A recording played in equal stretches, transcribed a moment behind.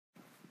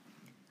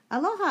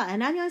Aloha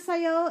and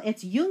annyeonghaseyo.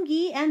 It's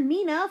Yoongi and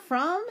Mina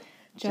from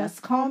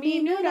Just Call Me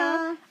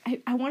Nuna.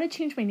 I want to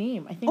change my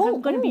name. I think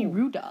I'm going to be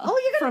Ruda. Oh,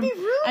 you're going to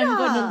be Ruda. I'm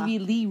going to be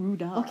Lee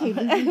Ruda. Okay,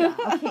 Lee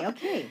Ruda.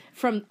 Okay.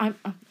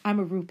 I'm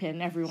a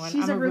Rupin, everyone.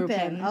 She's I'm a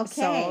Rupin. Okay.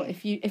 So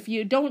if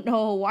you don't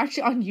know, watch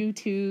it on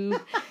YouTube.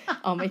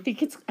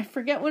 I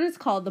forget what it's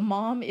called. The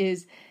mom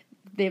is.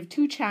 They have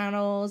two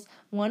channels.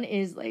 One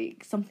is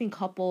like something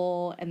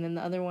couple, and then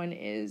the other one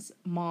is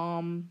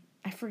mom.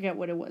 I forget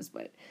what it was,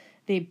 but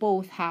they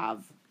both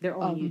have their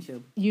own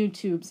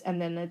YouTubes,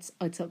 and then it's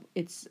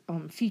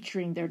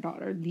featuring their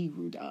daughter Lee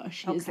Ruda.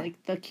 She is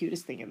like the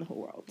cutest thing in the whole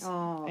world.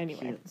 Oh, anyway.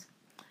 Cute.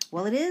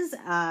 Well, it is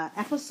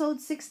episode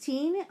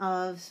 16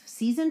 of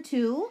season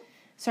 2.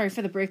 Sorry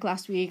for the break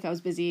last week. I was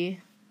busy.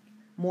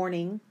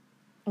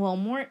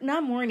 Well,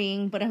 not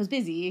morning, but I was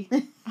busy.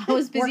 I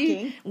was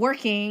busy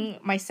working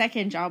my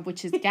second job,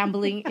 which is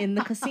gambling in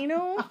the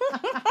casino.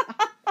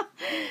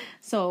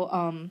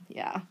 So,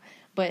 yeah.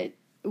 But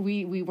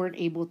we weren't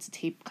able to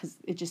tape because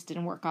it just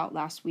didn't work out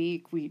last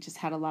week. We just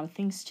had a lot of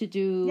things to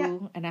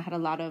do, and I had a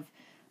lot of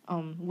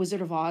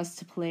Wizard of Oz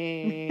to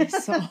play,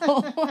 so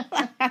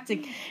I had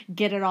to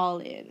get it all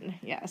in.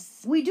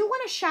 Yes. We do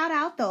want to shout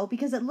out, though,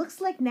 because it looks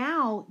like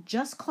now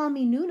Just Call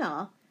Me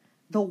Nuna,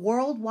 the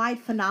worldwide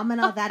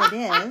phenomena that it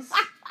is.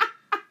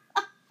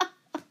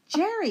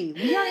 Jerry,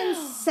 we are in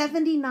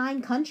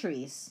 79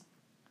 countries.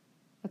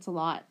 That's a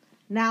lot.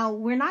 Now,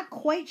 we're not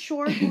quite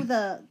sure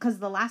because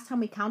the last time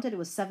we counted, it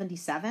was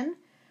 77.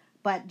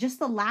 But just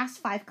the last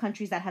 5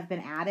 countries that have been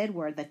added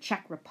were the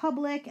Czech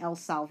Republic, El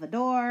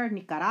Salvador,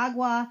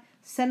 Nicaragua,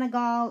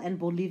 Senegal, and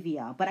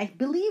Bolivia. But I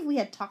believe we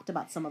had talked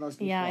about some of those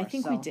before. Yeah, I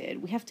think we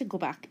did. We have to go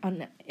back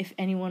on if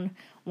anyone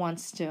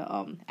wants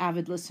to,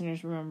 avid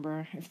listeners,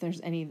 remember if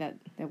there's any that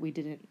we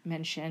didn't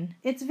mention.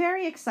 It's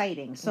very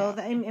exciting. So,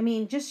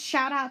 just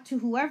shout out to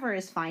whoever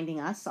is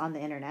finding us on the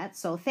internet.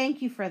 So,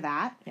 thank you for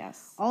that.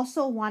 Yes.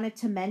 Also wanted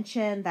to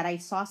mention that I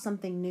saw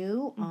something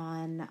new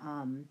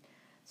on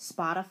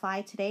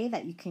Spotify today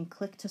that you can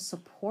click to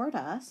support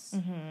us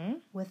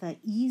with an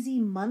easy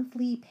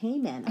monthly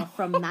payment of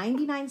from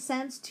 99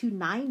 cents to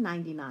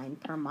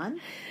 $9.99 per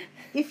month.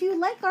 If you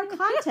like our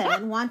content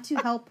and want to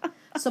help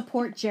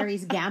support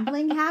Jerry's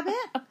gambling habit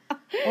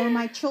or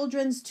my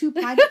children's 2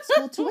 private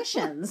school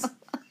tuitions.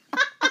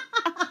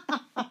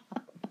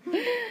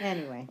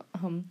 Anyway,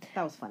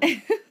 that was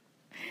funny.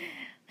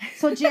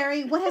 So,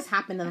 Jerry, what has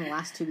happened in the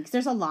last 2 weeks?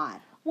 There's a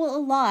lot. Well,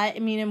 a lot. I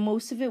mean, and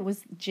most of it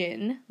was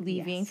Jin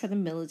leaving for the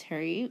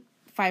military.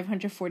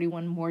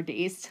 541 more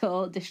days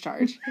till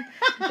discharge.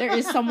 There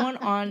is someone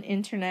on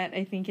internet,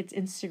 I think it's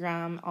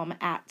Instagram,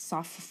 at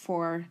soft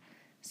for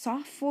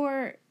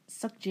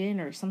Sukjin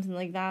or something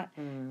like that.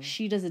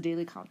 She does a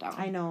daily countdown.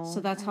 I know. So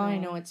that's how I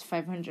know it's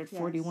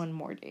 541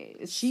 more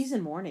days. She's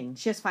in mourning.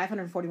 She has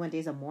 541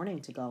 days of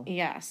mourning to go.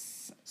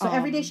 Yes. So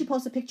every day she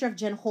posts a picture of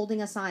Jin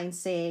holding a sign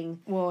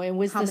saying it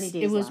was how many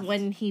days left.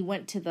 When he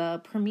went to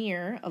the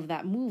premiere of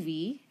that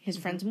movie, his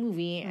friend's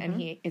movie,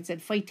 and it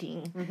said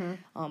fighting.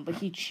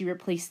 But she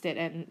replaced it,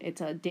 and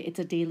it's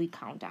a daily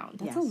countdown.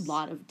 That's a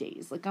lot of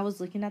days. Like, I was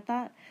looking at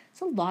that.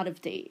 It's a lot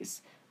of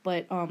days.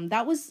 But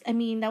that was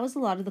a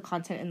lot of the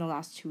content in the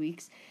last 2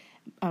 weeks.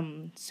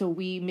 So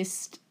we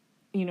missed,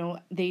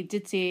 they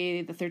did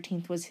say the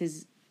 13th was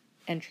his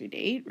entry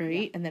date,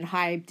 right? Yeah. And then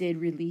HYBE did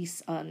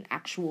release an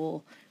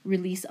actual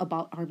release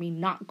about ARMY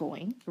not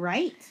going.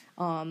 Right.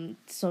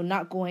 So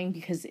not going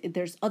because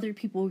there's other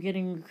people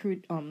getting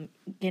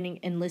getting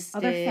enlisted,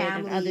 other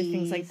families, and other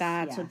things like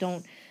that. Yes. So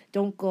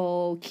don't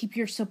go. Keep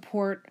your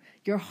support,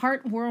 your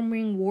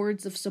heartwarming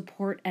words of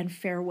support and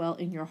farewell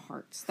in your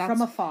hearts. That's,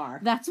 from afar.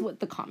 That's what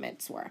the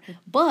comments were.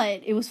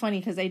 But it was funny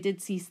because I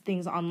did see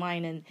things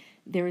online, and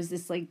there was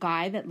this like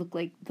guy that looked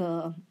like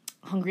the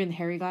Hungry and the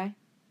Hairy guy.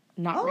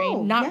 Not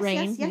Rain, but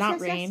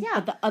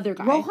the other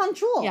guy. Rohan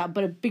Chul. Yeah,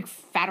 but a big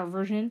fatter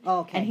version.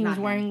 Oh, okay. And he was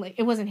wearing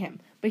it wasn't him,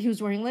 but he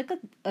was wearing like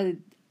a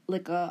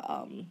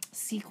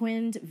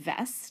sequined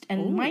vest,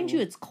 and mind you,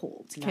 it's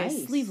cold. Okay,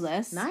 nice.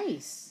 Sleeveless.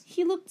 Nice.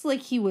 He looked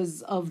like he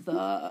was of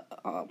the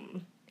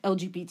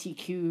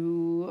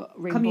LGBTQ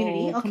rainbow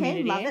community. Okay,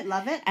 community.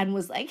 love it. And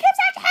was like,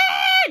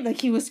 "Hip,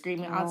 like he was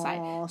screaming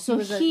outside. So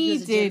he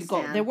did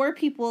go. There were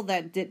people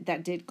that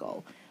did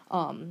go,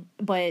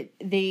 but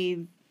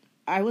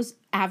I was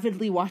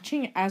avidly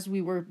watching as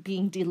we were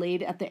being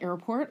delayed at the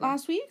airport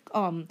last week.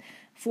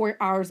 4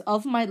 hours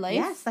of my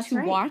life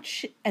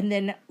watch, and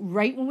then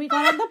right when we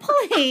got on the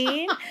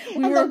plane,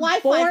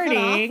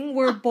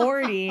 we're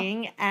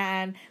boarding,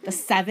 and the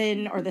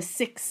 7 or the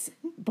 6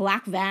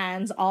 black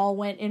vans all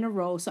went in a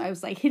row. So I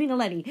was like hitting a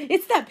Lenny,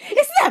 it's them,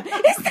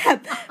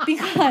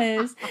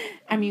 because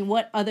I mean,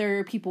 what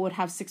other people would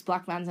have 6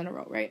 black vans in a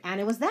row, right? And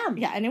it was them.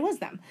 Yeah, and it was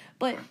them,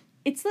 but.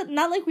 It's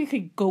not like we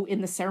could go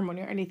in the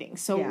ceremony or anything.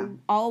 So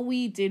all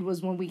we did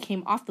was when we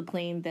came off the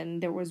plane,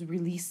 then there was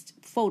released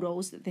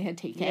photos that they had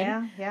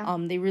taken. Yeah.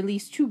 They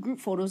released 2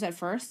 group photos at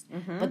first,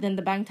 but then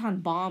the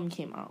Bangtan bomb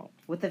came out.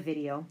 With the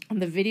video.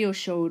 And the video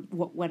showed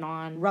what went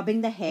on.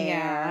 Rubbing the hair.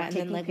 Yeah, and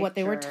then like what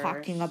they were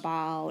talking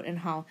about and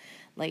how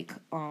like,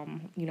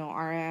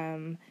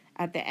 RM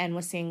at the end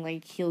was saying,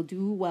 like, he'll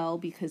do well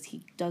because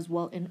he does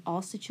well in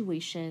all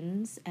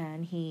situations,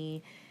 and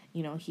he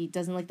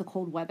doesn't like the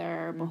cold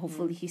weather, but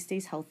hopefully he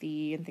stays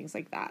healthy and things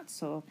like that.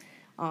 So,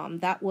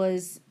 that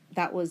was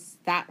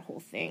that whole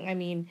thing. I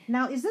mean,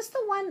 now is this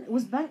the one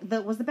was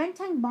the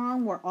Bangtan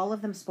Bong where all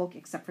of them spoke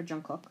except for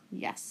Jungkook?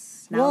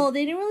 Yes. Well,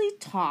 they didn't really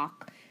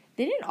talk.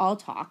 They didn't all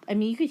talk. I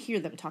mean, you could hear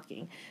them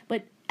talking,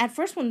 but at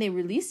first when they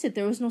released it,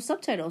 there was no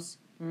subtitles.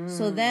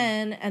 So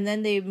then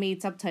they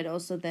made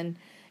subtitles. So then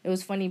it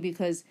was funny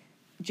because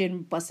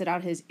Jin busted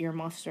out his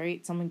earmuffs,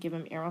 right? Someone give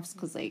him earmuffs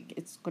because, like,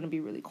 it's going to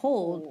be really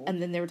cold. Oh.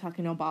 And then they were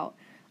talking about,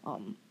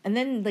 and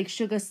then, like,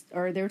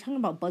 they were talking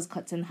about buzz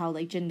cuts and how,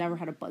 like, Jin never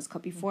had a buzz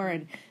cut before.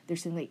 And they're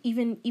saying, like,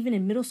 even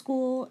in middle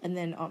school. And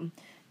then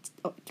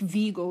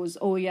V goes,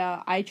 oh,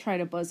 yeah, I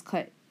tried a buzz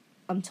cut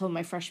until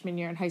my freshman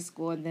year in high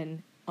school. And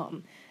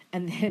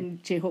then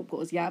J-Hope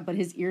goes, yeah, but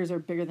his ears are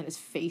bigger than his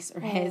face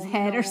or his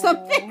head or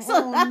something.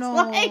 So that's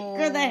like,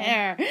 or the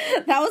hair.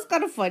 That was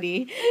kind of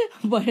funny.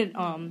 But,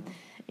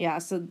 yeah,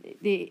 so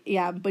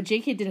but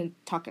JK didn't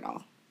talk at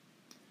all.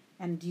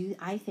 And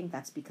I think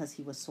that's because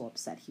he was so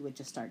upset he would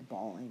just start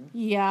bawling.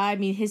 Yeah, I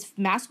mean, his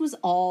mask was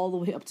all the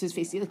way up to his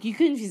face. Like, you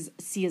couldn't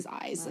see his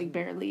eyes, like,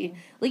 barely.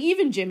 Like,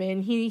 even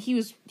Jimin, he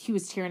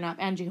was tearing up,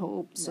 and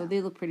J-Hope, so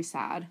they look pretty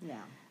sad.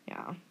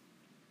 Yeah.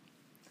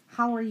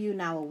 How are you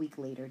now a week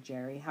later,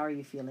 Jerry? How are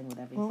you feeling with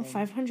everything? Well,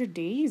 500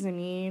 days, I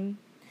mean.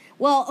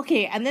 Well,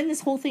 okay, and then this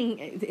whole thing,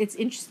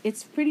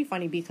 it's pretty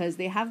funny because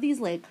they have these,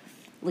 like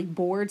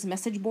boards,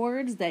 message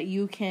boards that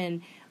you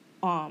can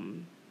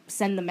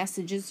send the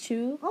messages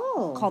to.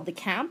 Oh. Called the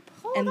camp.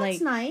 Oh, and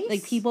that's nice.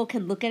 Like, people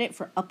can look at it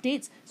for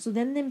updates. So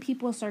then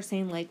people start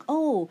saying, like,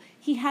 oh,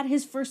 he had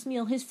his first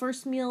meal. His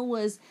first meal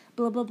was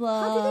blah, blah,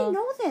 blah. How do they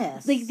know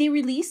this? Like, they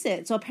release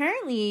it. So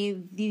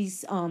apparently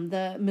these,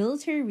 the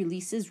military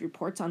releases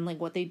reports on,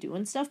 like, what they do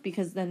and stuff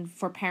because then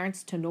for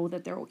parents to know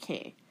that they're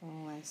okay.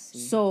 Oh, I see.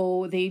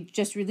 So they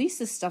just release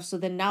this stuff. So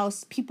then now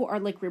people are,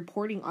 like,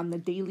 reporting on the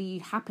daily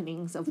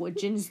happenings of what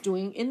Jin's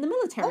doing in the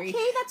military.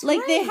 Okay, that's like,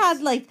 great. They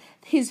had, like,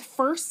 his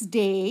first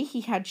day,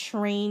 he had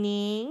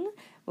training.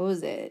 What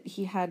was it?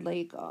 He had,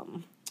 like,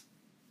 what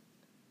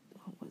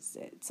was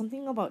it?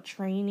 Something about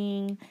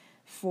training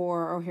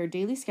for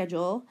daily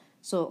schedule.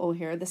 So,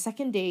 the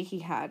second day he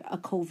had a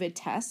COVID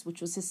test,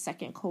 which was his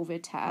second COVID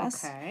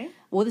test. Okay.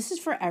 Well, this is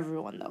for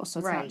everyone, though, so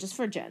it's not just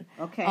for Jin.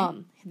 Okay.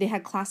 They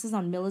had classes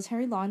on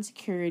military law and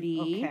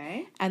security.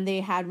 Okay. And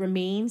they had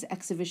remains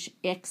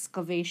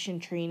excavation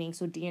training,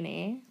 so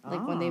DNA,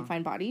 like when they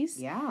find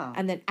bodies. Yeah.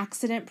 And then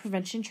accident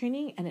prevention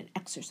training and an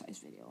exercise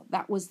video.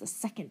 That was the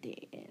second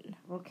day in.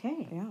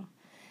 Okay. Yeah.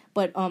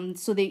 But,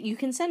 so you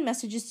can send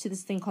messages to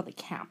this thing called the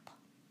camp.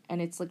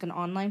 And it's like an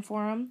online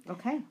forum.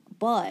 Okay.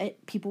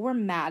 But people were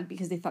mad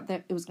because they thought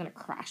that it was going to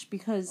crash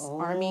because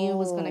Army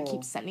was going to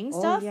keep sending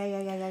stuff.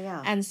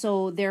 Yeah. And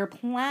so they're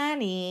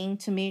planning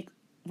to make...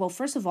 Well,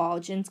 first of all,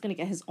 Jin's going to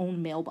get his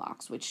own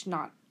mailbox, which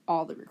not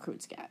all the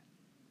recruits get.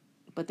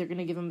 But they're going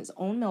to give him his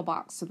own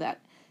mailbox so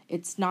that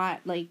it's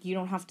not like you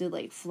don't have to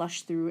like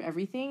flush through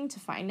everything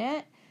to find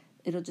it.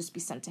 It'll just be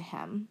sent to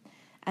him.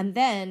 And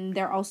then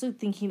they're also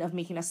thinking of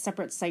making a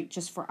separate site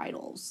just for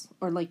idols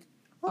or like...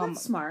 Well,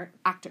 that's smart.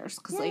 Actors,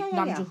 because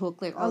Nam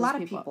Joo-hook, like all a lot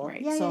those of people,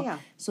 right? Yeah.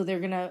 So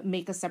they're gonna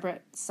make a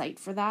separate site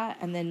for that,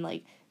 and then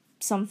like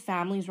some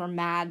families were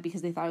mad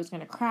because they thought it was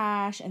gonna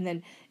crash, and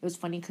then it was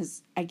funny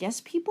because I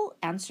guess people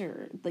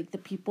answer like the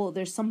people.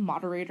 There's some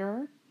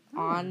moderator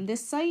on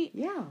this site,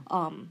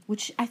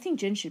 which I think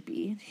Jin should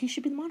be. He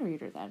should be the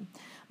moderator then,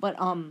 but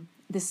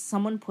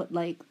someone put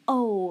like,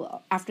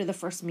 oh, after the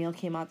first meal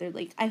came out, they're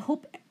like, I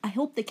hope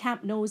the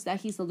camp knows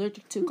that he's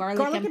allergic to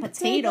garlic and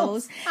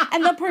potatoes.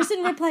 And the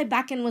person replied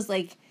back and was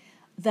like,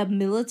 the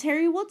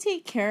military will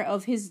take care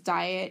of his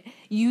diet.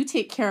 You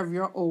take care of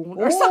your own,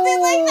 or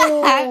something like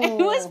that. It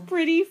was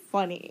pretty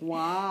funny.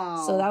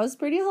 Wow. So that was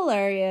pretty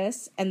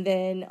hilarious. And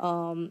then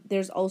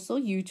there's also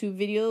YouTube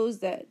videos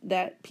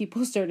that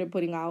people started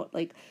putting out,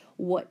 like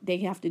what they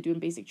have to do in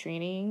basic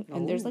training.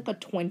 And there's like a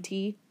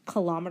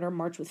 20-kilometer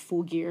march with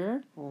full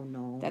gear. Oh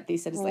no. That they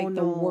said is like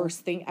the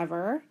worst thing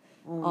ever.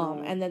 Oh,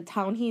 no. And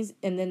the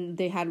then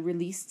they had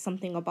released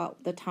something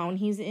about the town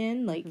he's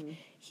in, like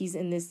he's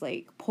in this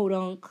like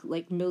podunk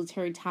like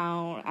military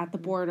town at the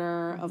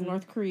border of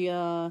North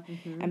Korea,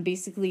 and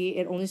basically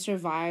it only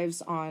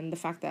survives on the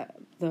fact that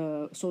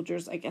the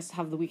soldiers, I guess,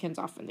 have the weekends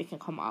off and they can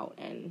come out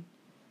and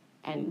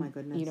oh my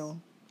goodness, you know,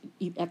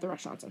 eat at the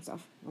restaurants and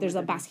stuff. There's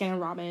a Baskin and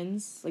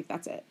Robbins, like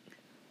that's it.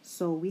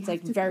 So we have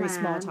like to very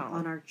small town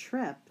on our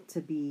trip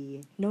to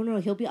be... No,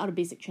 he'll be out of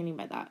basic training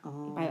by that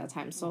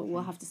time. So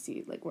we'll have to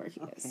see like where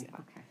he is.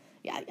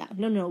 Yeah. Yeah.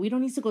 No, we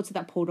don't need to go to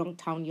that podunk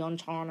town,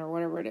 Yeoncheon or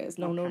whatever it is.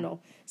 No.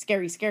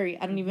 Scary.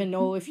 I don't even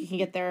know if you can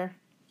get there.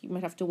 You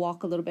might have to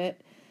walk a little bit.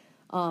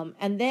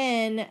 And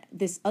then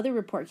this other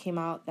report came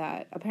out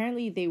that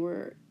apparently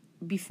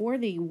before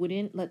they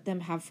wouldn't let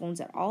them have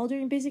phones at all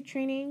during basic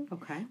training.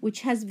 Okay.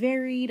 Which has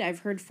varied.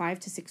 I've heard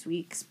 5 to 6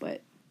 weeks,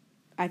 but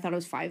I thought it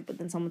was 5, but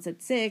then someone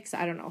said 6.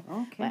 I don't know.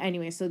 Okay. But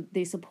anyway, so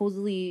they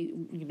supposedly,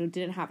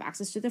 didn't have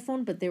access to their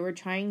phone, but they were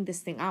trying this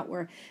thing out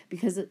where,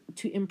 because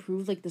to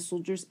improve, like, the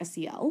soldiers'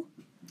 SEL,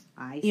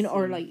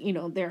 or, like,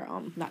 their,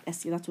 not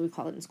SEL, that's what we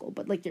call it in school,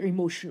 but, like, their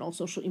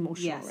social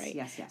emotional, right?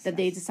 Yes.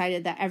 They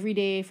decided that every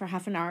day for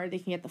half an hour, they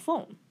can get the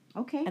phone.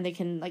 Okay. And they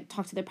can, like,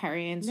 talk to their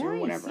parents or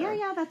whatever.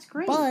 Yeah, that's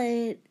great.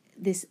 But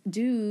this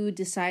dude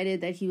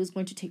decided that he was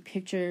going to take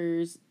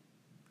pictures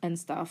and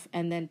stuff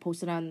and then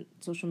post it on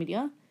social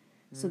media.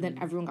 So then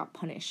everyone got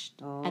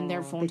punished. And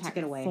their phone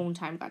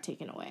time got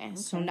taken away. Okay.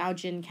 So now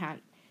Jin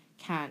can't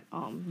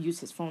use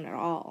his phone at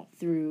all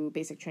through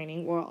basic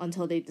training or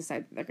until they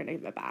decide they're going to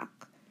give it back.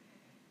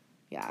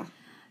 Yeah.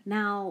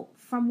 Now,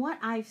 from what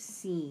I've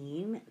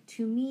seen,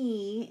 to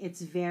me, it's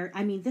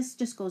this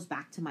just goes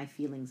back to my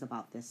feelings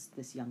about this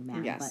young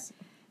man. Yes.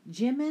 But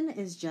Jimin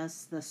is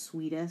just the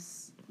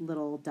sweetest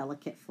little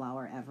delicate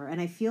flower ever.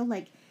 And I feel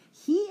like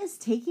he is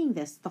taking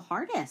this the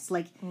hardest.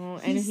 Like,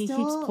 and he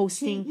keeps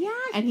posting.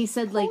 And he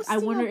said, like, I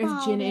wonder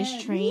if Jin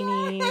is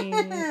training.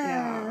 Yes.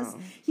 Yeah.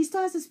 He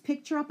still has his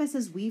picture up as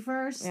his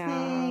Weverse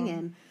thing.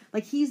 And,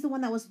 like, he's the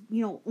one that was,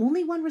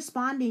 only one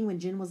responding when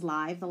Jin was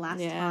live the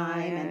last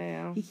time.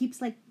 And he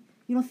keeps, like,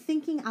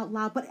 thinking out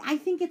loud. But I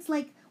think it's,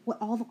 like, what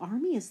all the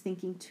army is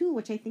thinking, too,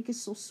 which I think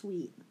is so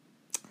sweet.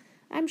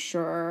 I'm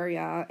sure,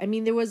 yeah. I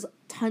mean, there was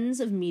tons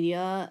of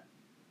media,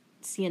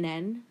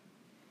 CNN,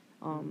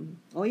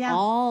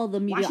 all the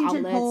media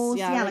Washington outlets,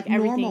 Post, like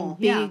everything normal.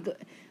 Big.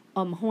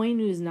 Hawaii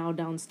News now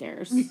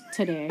downstairs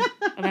today,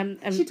 and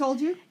I'm she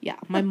told you? Yeah,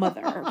 my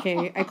mother.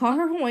 Okay, I call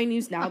her Hawaii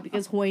News Now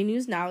because Hawaii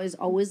News Now is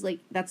always like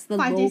that's the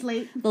 5 days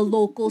late. The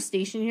local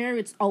station here.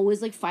 It's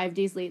always like 5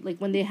 days late. Like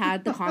when they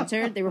had the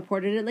concert, they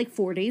reported it like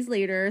 4 days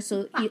later.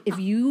 So if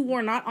you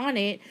were not on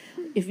it,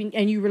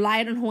 and you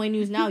relied on Hawaii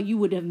News Now, you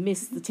would have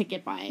missed the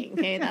ticket buying.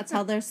 Okay, that's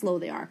how they're slow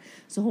they are.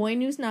 So Hawaii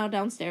News Now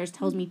downstairs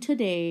tells me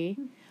today,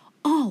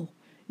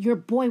 your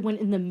boy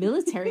went in the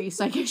military,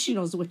 so I guess she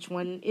knows which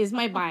one is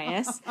my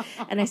bias.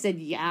 And I said,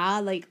 yeah,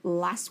 like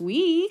last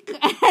week. And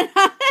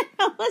I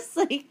was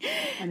like,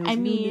 new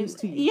news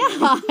to you.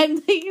 Yeah, I'm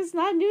like, it's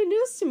not new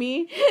news to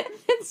me.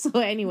 And so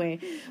anyway,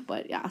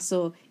 but yeah,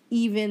 so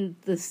even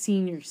the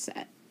senior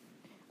set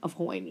of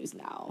Hawaii News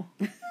Now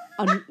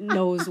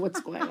knows what's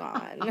going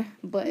on.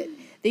 But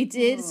they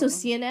did, so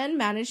CNN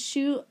managed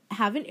to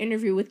have an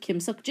interview with Kim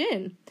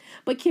Seok-jin.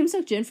 But Kim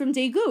Seok-jin from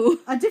Daegu.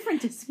 A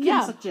different Kim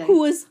Seok-jin.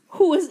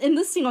 Who was in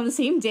this thing on the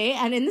same day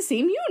and in the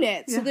same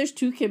unit. So there's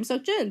 2 Kim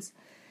Seok-jins.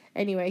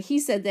 Anyway, he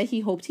said that he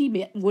hoped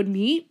he would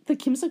meet the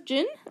Kim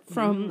Seok-jin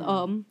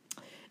from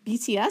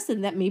BTS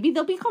and that maybe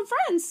they'll become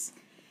friends.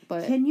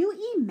 But can you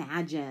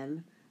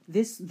imagine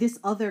this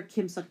other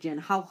Kim Seok-jin,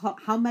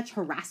 how much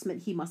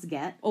harassment he must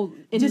get? Oh,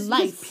 in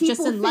life.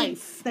 Just in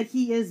life. That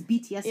he is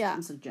BTS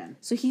Kim Seok-jin.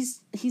 So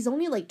he's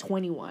only like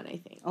 21, I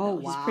think. Oh,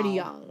 wow. He's pretty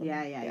young.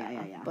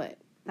 Yeah. But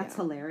that's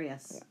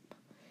hilarious.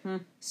 Yeah.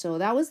 So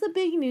that was the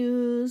big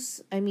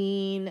news. I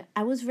mean,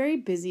 I was very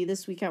busy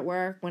this week at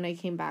work when I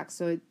came back,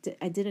 so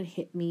it didn't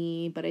hit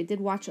me, but I did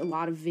watch a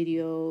lot of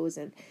videos,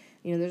 and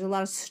there's a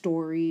lot of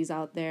stories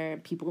out there,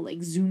 people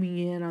like zooming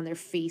in on their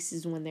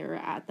faces when they were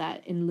at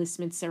that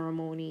enlistment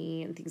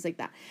ceremony and things like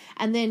that.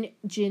 And then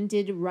Jin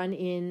did run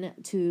in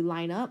to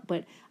line up,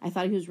 but I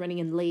thought he was running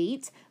in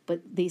late,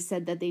 but they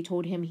said that they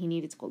told him he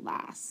needed to go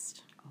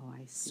last. Oh,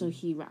 I see. So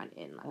he ran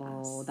in last.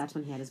 Oh, that's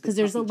when he had his. Because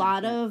there's a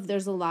lot of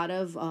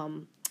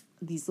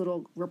these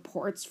little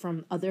reports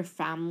from other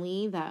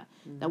family that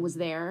was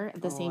there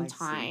at the same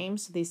time.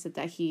 So they said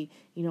that he,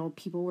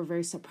 people were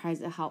very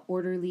surprised at how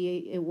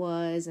orderly it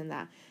was, and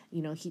that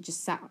he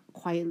just sat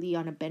quietly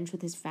on a bench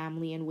with his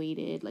family and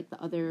waited like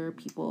the other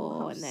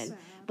people. And then,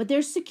 but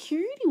there's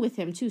security with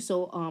him too.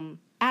 So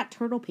at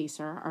Turtle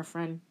Pacer, our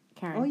friend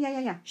Karen. Oh,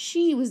 yeah.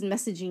 She was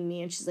messaging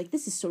me, and she's like,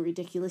 this is so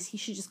ridiculous. He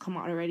should just come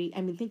out already. I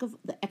mean, think of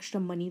the extra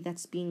money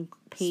that's being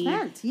paid.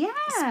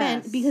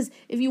 Spent. Because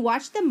if you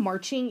watch them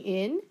marching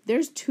in,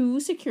 there's 2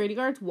 security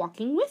guards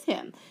walking with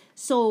him.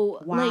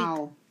 So,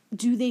 like,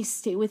 do they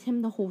stay with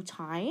him the whole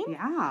time?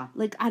 Yeah.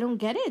 Like, I don't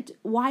get it.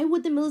 Why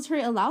would the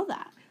military allow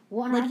that?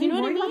 Well, like, are they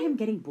worried about him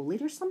getting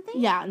bullied or something?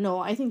 Yeah, no,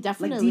 I think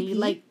definitely.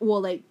 Like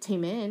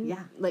Taemin.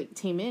 Yeah. Like,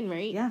 Taemin,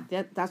 right? Yeah.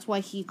 That's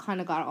why he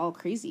kind of got all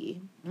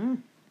crazy.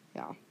 Mm.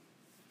 Yeah.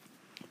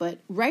 But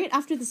right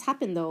after this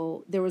happened,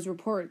 though, there was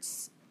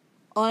reports,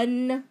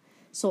 unverified,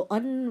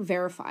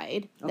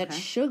 that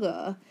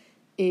Suga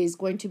is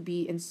going to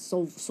be in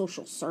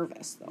social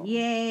service, though.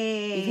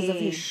 Yay! Because of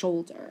his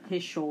shoulder.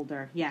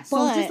 Yeah.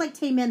 So just like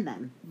Taemin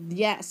then.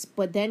 Yes,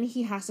 but then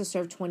he has to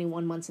serve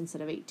 21 months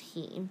instead of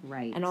 18.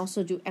 Right. And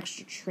also do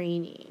extra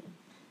training.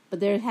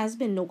 But there has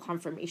been no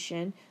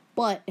confirmation,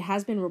 but it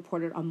has been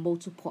reported on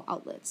multiple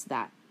outlets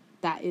that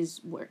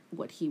is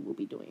what he will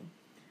be doing.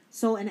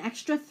 So an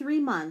extra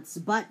 3 months,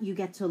 but you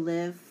get to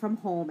live from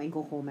home and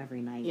go home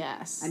every night.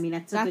 Yes. I mean,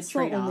 that's a good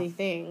trade-off. That's the only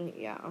thing,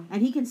 yeah.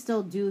 And he can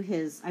still do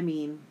his,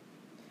 he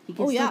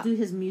can still do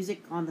his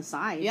music on the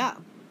side. Yeah.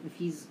 If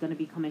he's going to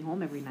be coming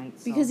home every night.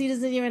 So. Because he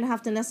doesn't even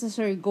have to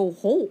necessarily go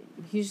home.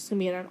 He's just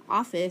going to be in an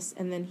office,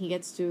 and then he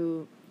gets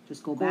to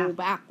Just go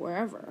back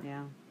wherever.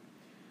 Yeah.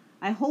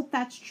 I hope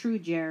that's true,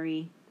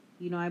 Jerry.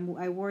 You know,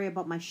 I worry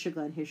about my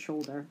sugar on his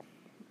shoulder.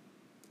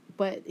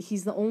 But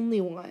he's the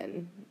only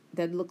one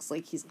that looks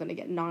like he's going to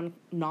get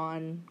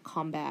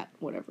non-combat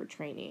whatever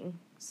training.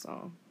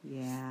 So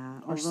yeah,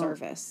 or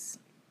service.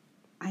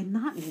 I'm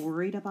not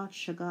worried about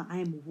Suga. I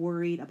am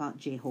worried about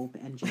J-Hope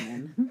and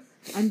Jin.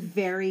 I'm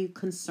very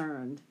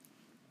concerned.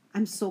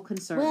 I'm so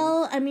concerned.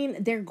 Well, I mean,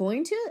 they're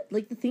going to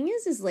like the thing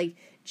is like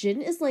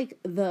Jin is like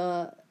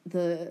the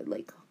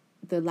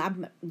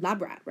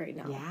lab rat right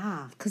now.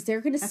 Yeah, because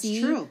they're going to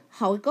see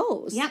how it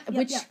goes. Yeah,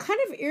 which kind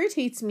of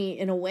irritates me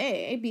in a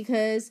way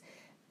because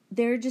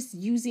they're just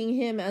using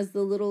him as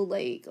the little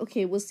like,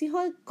 okay, we'll see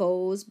how it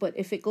goes, but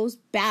if it goes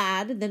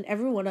bad, then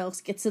everyone else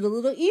gets it a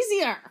little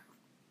easier.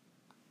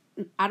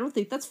 I don't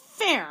think that's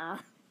fair.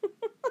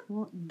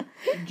 Well,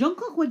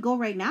 Jungkook would go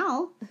right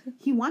now.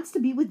 He wants to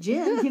be with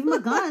Jin. Give him a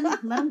gun.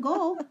 Let him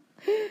go.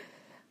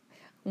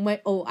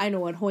 I know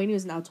what Hawaii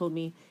News Now told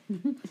me.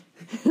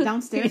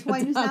 Downstairs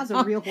Hawaii News Now is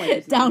a real Hawaii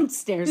News Now.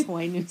 Downstairs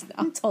Hawaii News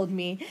Now told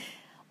me,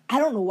 I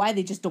don't know why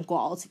they just don't go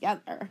all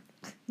together.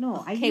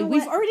 No,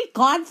 we've already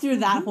gone through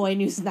that Hawaii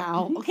News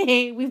Now.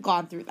 Okay, we've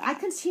gone through that. I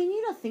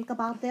continue to think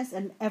about this,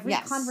 and every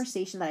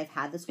conversation that I've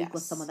had this week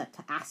with someone that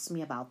asked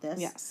me about this.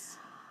 Yes.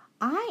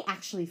 I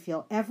actually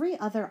feel every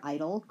other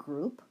idol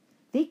group,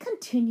 they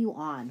continue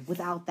on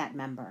without that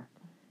member.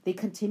 They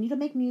continue to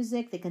make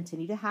music. They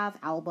continue to have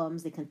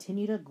albums. They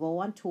continue to go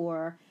on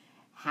tour,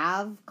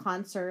 have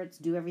concerts,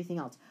 do everything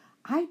else.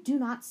 I do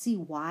not see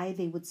why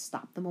they would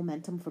stop the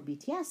momentum for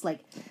BTS.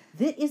 Like,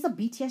 this is a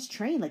BTS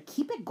train. Like,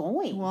 keep it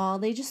going. Well,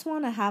 they just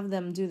want to have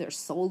them do their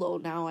solo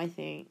now, I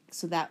think,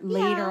 so that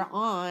later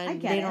on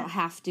they don't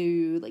have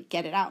to, like,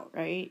 get it out,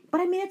 right?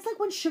 But, I mean, it's like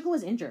when Suga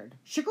was injured.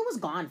 Suga was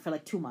gone for,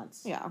 like, 2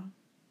 months. Yeah.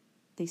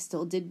 They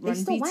still did run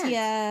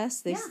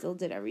BTS. They still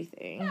did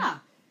everything. Yeah.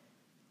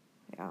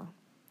 Yeah.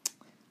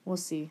 We'll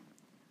see.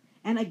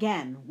 And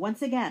again,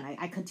 once again,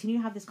 I continue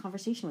to have this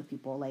conversation with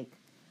people, like,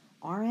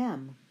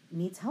 RM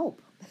needs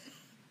help.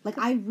 Like,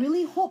 I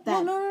really hope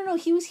that... No.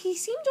 He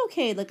seemed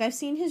okay. Like, I've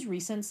seen his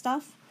recent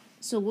stuff,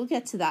 so we'll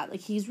get to that.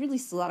 Like, he's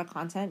released a lot of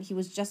content. He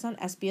was just on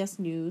SBS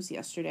News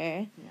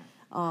yesterday.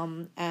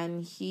 Yeah.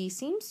 And he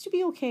seems to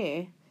be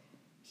okay.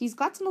 He's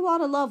gotten a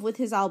lot of love with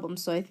his album,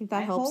 so I think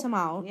that helps him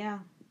out. Yeah.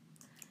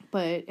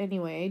 But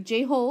anyway,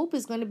 J-Hope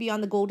is going to be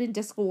on the Golden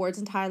Disc Awards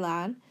in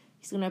Thailand.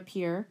 He's going to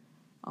appear.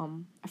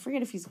 I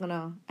forget if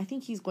I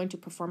think he's going to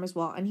perform as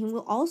well. And he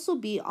will also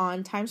be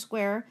on Times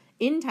Square,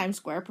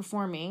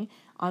 performing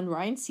on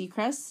Ryan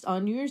Seacrest's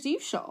on New Year's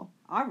Eve show.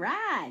 All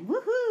right.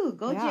 Woohoo.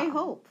 Go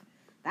J-Hope.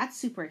 That's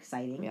super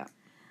exciting.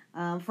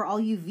 Yeah. For all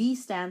you V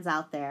stands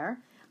out there.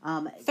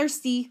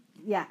 Thirsty.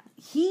 Yeah.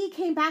 He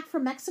came back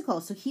from Mexico.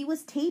 So he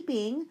was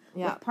taping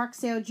with Park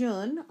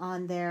Seo-joon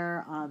on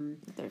their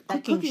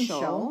cooking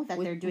show that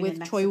they're doing in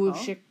Mexico. With Choi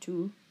Woo-shik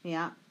too.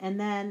 Yeah. And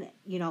then,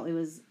 it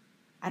was...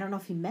 I don't know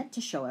if he meant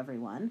to show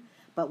everyone,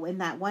 but in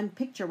that one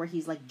picture where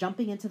he's like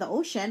jumping into the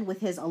ocean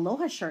with his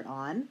Aloha shirt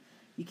on,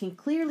 you can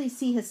clearly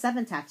see his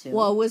 7 tattoo.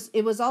 Well,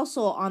 it was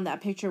also on that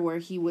picture where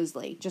he was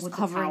like just with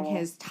covering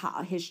his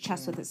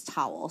chest with his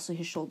towel, so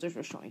his shoulders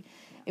were showing.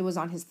 Yeah. It was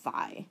on his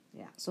thigh.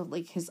 Yeah. So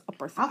like his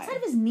upper thigh. Outside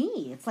of his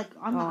knee. It's like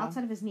on the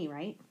outside of his knee,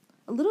 right?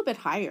 A little bit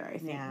higher, I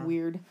think. Yeah.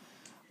 Weird.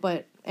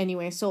 But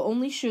anyway, so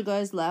only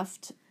Suga is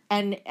left.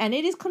 And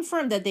it is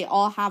confirmed that they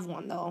all have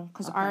one, though,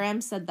 because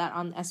RM said that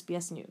on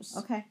SBS News.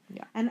 Okay.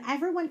 Yeah. And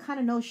everyone kind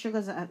of knows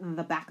Suga's in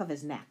the back of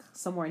his neck,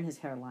 somewhere in his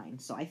hairline.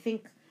 So I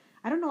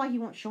don't know why he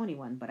won't show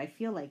anyone, but I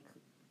feel like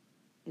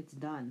it's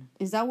done.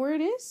 Is that where it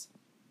is?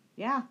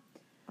 Yeah.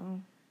 Oh.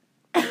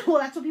 Well,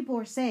 that's what people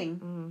were saying.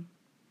 Mm.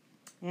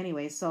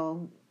 Anyway,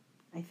 so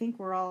I think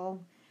we're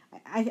all...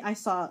 I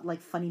saw,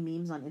 like, funny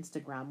memes on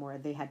Instagram where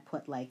they had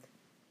put, like,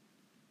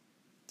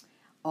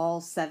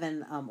 all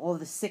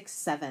the 6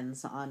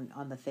 sevens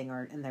on the thing,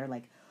 and they're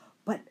like,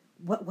 but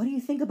what do you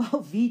think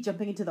about V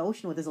jumping into the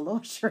ocean with his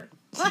Aloha shirt?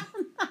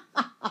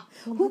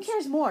 Who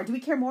cares more? Do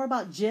we care more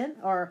about Jin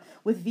or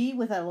with V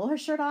with an Aloha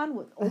shirt on,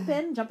 with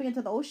open, jumping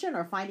into the ocean,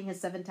 or finding his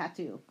 7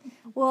 tattoo?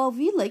 Well,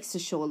 V likes to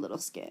show a little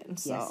skin.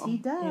 So, yes, he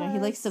does. He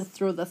likes to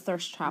throw the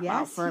thirst trap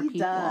out for people.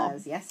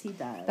 Yes, he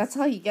does. That's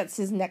how he gets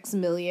his next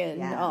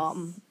million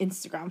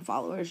Instagram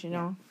followers,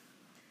 know?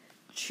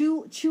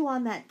 Chew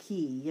on that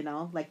key,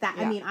 like that.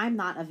 Yeah. I mean, I'm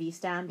not a V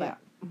stan, but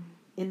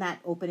in that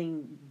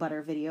opening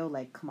Butter video,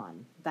 like, come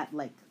on, that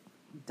like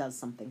does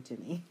something to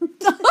me.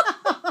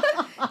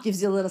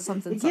 Gives you a little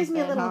something. It gives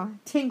me a little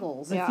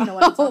tingles, if you know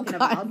what I'm talking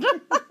about.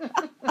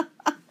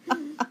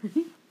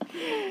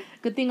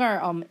 Good thing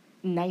our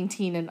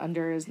 19 and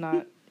under is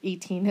not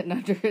 18 and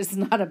under is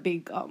not a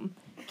big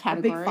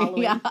category. A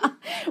big yeah,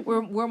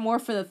 we're more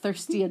for the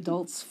thirsty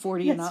adults,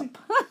 40 and up,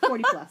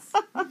 40 plus.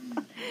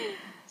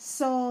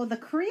 So the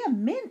Korea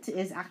Mint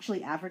is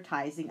actually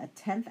advertising a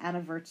 10th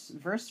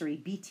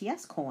anniversary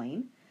BTS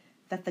coin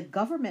that the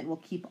government will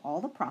keep all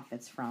the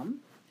profits from.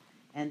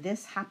 And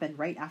this happened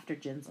right after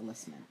Jin's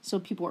enlistment. So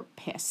people were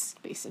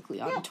pissed,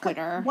 basically, on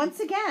Twitter. Once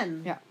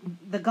again,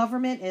 the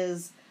government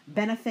is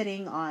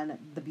benefiting on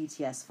the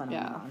BTS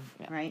phenomenon,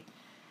 right?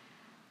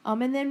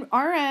 And then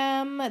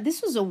RM,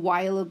 this was a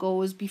while ago. It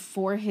was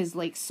before his,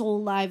 like,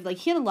 Soul Live. Like,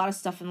 he had a lot of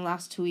stuff in the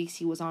last 2 weeks.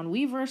 He was on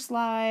Weverse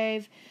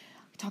Live.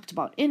 Talked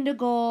about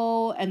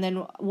Indigo, and then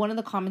one of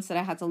the comments that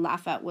I had to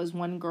laugh at was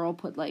one girl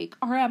put like,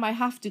 RM, I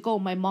have to go,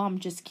 my mom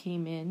just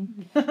came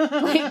in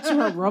like to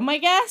her room, I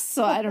guess,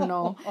 so I don't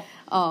know.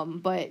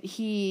 But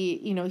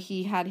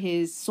he had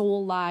his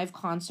Soul Live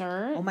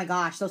concert. Oh my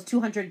gosh, those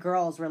 200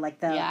 girls were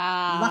like the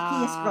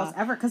luckiest girls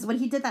ever, because when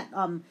he did that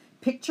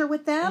picture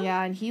with them,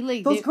 and he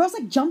like those girls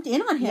like jumped in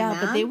on him,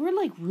 man. But they were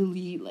like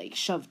really like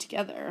shoved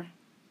together.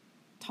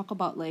 Talk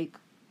about like,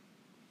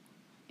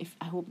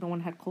 I hope no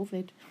one had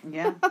COVID.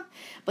 Yeah.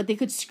 But they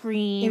could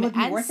scream. It would be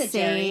and worth it,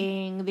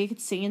 sing. Jerry. They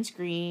could sing and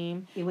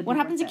scream. What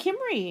happened to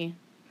Kimry?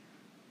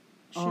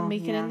 Should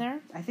make it in there?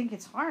 I think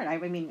it's hard. I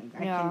mean,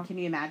 can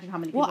you imagine how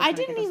many people... Well, I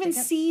didn't even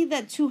see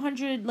that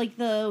 200, like,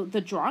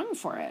 the drawing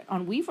for it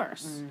on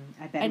Weverse.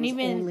 I bet it was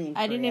only in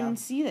Korea. I didn't even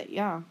see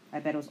that, I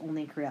bet it was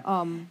only in Korea.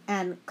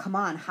 And, come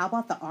on, how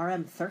about the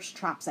RM thirst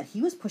traps that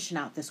he was pushing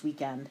out this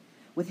weekend?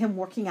 With him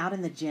working out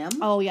in the gym?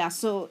 Oh, yeah,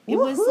 so it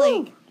was,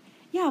 like...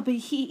 Yeah, but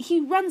he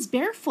runs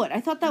barefoot.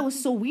 I thought that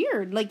was so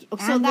weird. Like,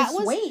 so and that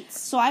was weights.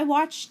 So I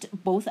watched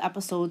both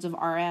episodes of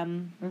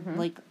RM.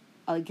 Like,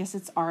 I guess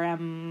it's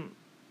RM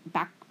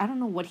back. I don't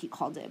know what he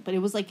called it, but it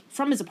was like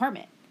from his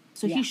apartment.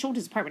 So he showed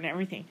his apartment and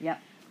everything. Yeah,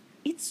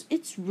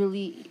 it's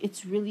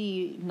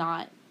really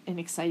not an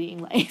exciting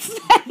life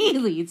that he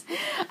leads.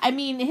 I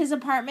mean, his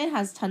apartment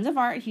has tons of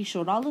art. He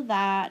showed all of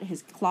that.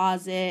 His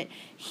closet.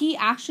 He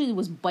actually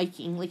was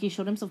biking. Like, he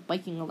showed himself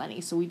biking a Lenny.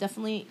 So we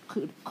definitely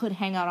could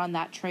hang out on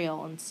that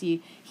trail and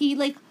see. He,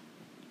 like,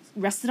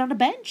 rested on a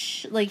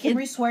bench. Like,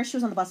 Kimry swears she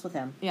was on the bus with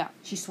him. Yeah.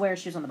 She swears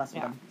she was on the bus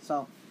with him.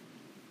 So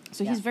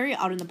he's very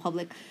out in the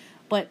public.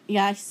 But,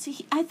 yeah, I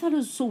thought it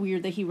was so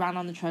weird that he ran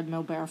on the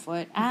treadmill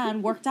barefoot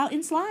and worked out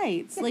in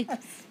slides. Like,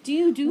 do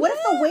you do what that?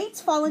 What if the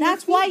weights fall in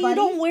That's your feet, why buddy? you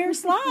don't wear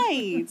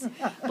slides.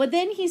 But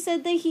then he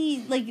said that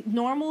he, like,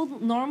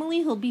 normally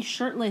he'll be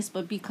shirtless,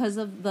 but because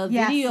of the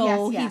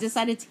video, he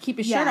decided to keep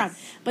his shirt on.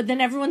 But then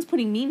everyone's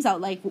putting memes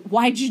out, like,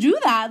 why'd you do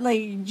that?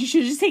 Like, you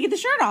should have just taken the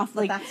shirt off.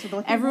 Like,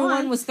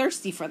 everyone was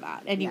thirsty for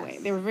that. Anyway,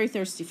 they were very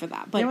thirsty for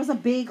that. But there was a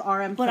big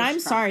RM But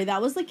I'm sorry,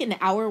 that was, like, an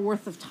hour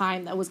worth of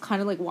time that was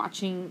kind of like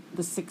watching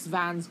the 6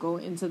 vans go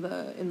into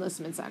the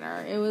enlistment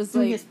center. It was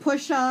doing like his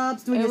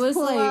push-ups, doing his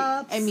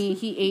pull-ups. Like, I mean,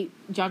 he ate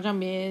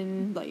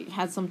jjajangmyeon, like,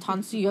 had some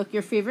tansuyuk,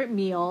 your favorite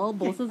meal.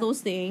 Both of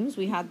those things,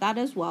 we had that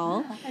as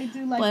well. I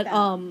do like that.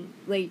 But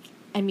like,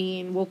 I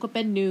mean, woke up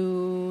at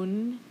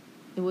noon.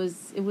 It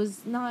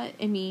was not.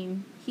 I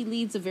mean, he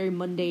leads a very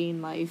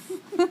mundane life.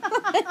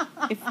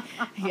 I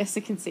guess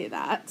I can say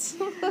that.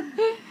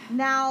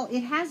 Now,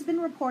 it has been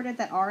reported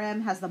that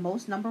RM has the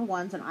most number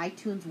ones on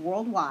iTunes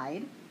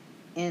worldwide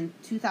in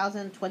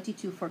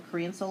 2022 for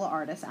Korean solo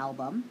artist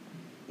album.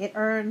 It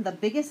earned the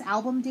biggest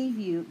album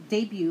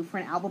debut for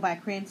an album by a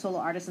Korean solo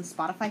artist in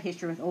Spotify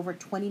history with over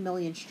 20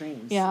 million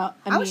streams. Yeah.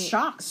 I was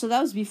shocked. So that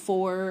was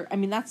before, I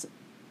mean, that's,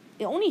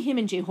 only him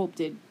and J-Hope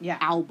did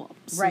albums.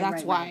 So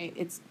that's why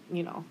it's,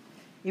 you know.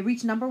 It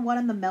reached number 1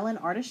 on the Melon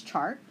Artist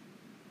chart,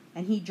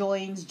 and he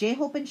joins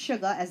J-Hope and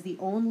Suga as the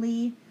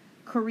only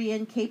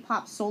Korean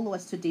K-pop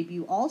soloist to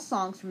debut all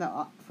songs from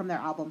their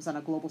albums on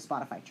a global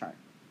Spotify chart.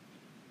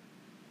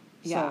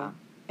 Yeah. So,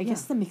 I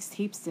guess the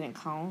mixtapes didn't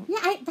count.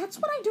 Yeah, that's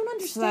what I don't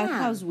understand. So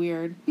that was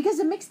weird. Because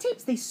the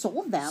mixtapes, they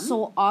sold them.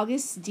 So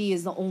August D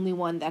is the only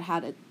one that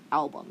had an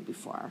album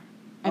before.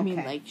 I mean,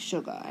 like,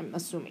 Suga, I'm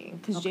assuming.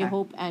 Because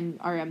J-Hope and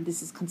RM,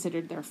 this is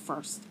considered their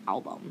first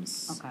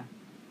albums. Okay.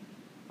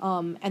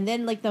 And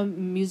then, like, the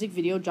music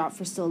video dropped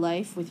for Still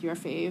Life with your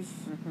fave,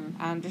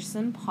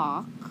 Anderson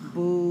 .Paak.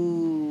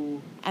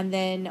 Boo. And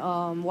then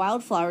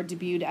Wildflower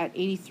debuted at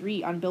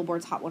 83 on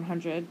Billboard's Hot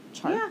 100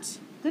 chart. Yeah,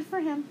 good for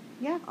him.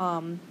 Yeah.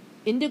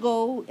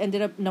 Indigo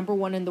ended up number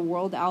 1 in the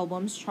World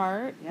Albums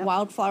chart. Yep.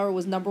 Wildflower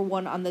was number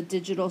 1 on the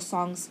Digital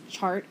Songs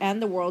chart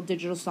and the World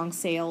Digital Song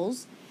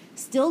Sales.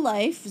 Still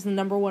Life is the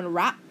number 1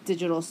 rap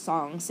digital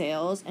song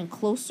sales. And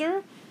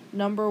Closer,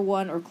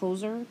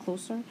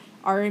 Closer,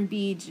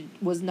 R&B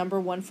was number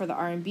 1 for the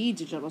R&B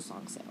digital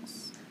song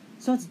sales.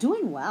 So it's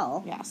doing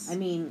well. Yes. I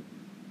mean,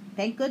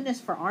 thank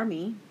goodness for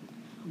ARMY.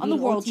 On the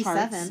world OT7,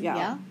 charts,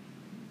 yeah.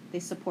 They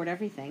support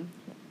everything.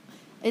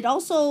 It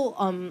also,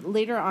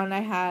 later on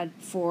I had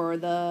for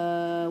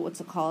the, what's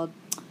it called?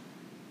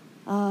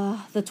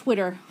 The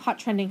Twitter Hot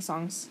Trending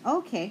Songs.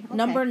 Okay.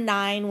 Number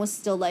 9 was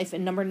Still Life,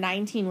 and number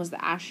 19 was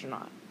The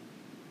Astronaut.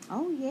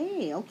 Oh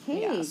yay!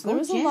 Okay. Yeah, so there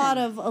was a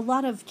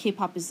lot of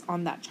K-pop is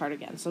on that chart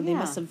again. So they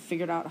must have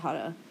figured out how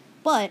to,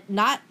 but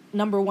not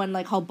number 1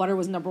 like how Butter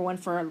was number 1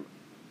 for,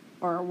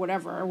 or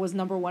whatever. It was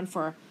number 1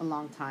 for a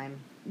long time,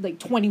 like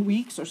 20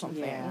 weeks or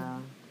something. Yeah.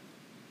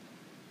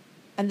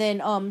 And then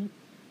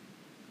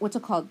what's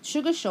it called?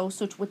 Sugar Show,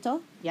 So Twitter.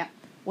 Yep.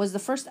 Was the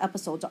first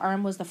episode.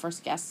 RM was the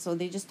first guest, so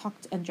they just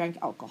talked and drank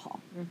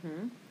alcohol.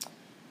 Mm-hmm.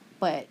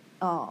 But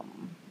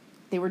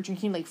they were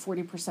drinking like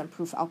 40%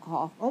 proof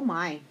alcohol. Oh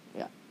my.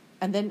 Yeah.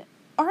 And then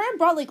RM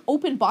brought like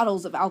open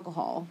bottles of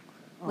alcohol.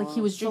 Like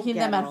he was drinking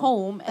them at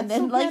home, and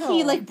then like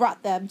he like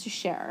brought them to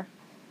share.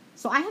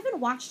 So I haven't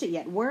watched it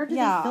yet. Where did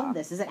they film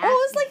this? Is it?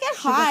 It's like at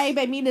Hybe.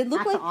 I mean, it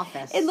looked like the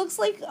office. It looks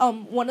like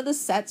one of the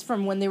sets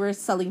from when they were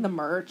selling the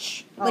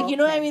merch. Like you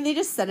know what I mean? They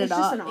just set it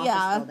up. It's just an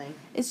office building.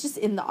 It's just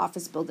in the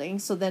office building.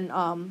 So then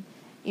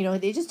you know,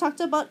 they just talked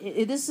about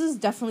it. This is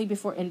definitely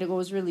before Indigo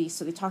was released,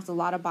 so they talked a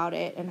lot about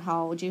it and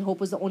how J-Hope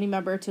was the only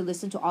member to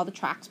listen to all the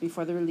tracks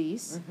before the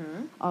release.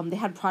 They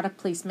had product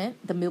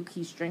placement, the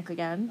Milky's drink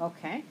again.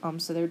 Okay.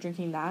 So they were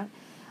drinking that.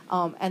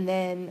 And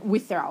then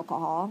with their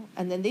alcohol,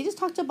 and then they just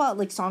talked about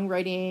like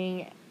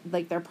songwriting,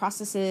 like their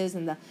processes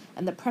and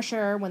the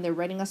pressure when they're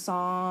writing a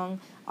song.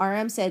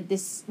 RM said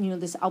this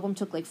album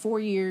took like 4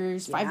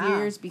 years, 5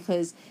 years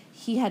because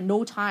he had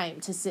no time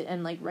to sit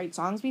and like write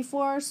songs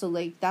before. So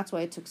like that's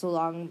why it took so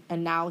long.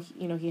 And now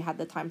he had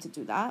the time to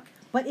do that.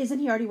 But isn't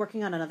he already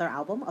working on another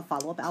album, a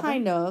follow-up album?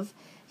 Kind of.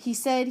 He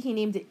said he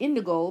named it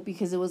Indigo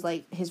because it was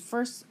like his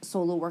first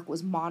solo work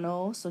was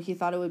mono, so he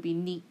thought it would be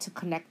neat to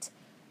connect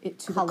it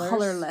to the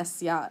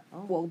colorless. Yeah.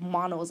 Oh. Well,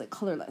 mono is like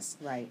colorless.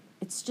 Right.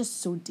 It's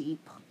just so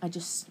deep. I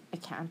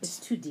can't. It's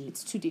too deep.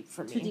 It's too deep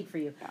for me. Too deep for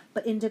you. Yeah.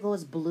 But Indigo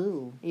is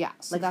blue. Yeah.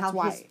 So like that's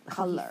why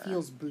color. How he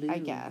feels blue. I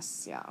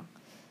guess. Yeah.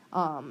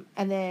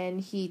 And then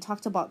he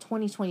talked about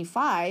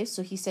 2025.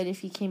 So he said if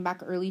he came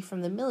back early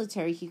from the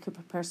military, he could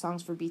prepare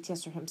songs for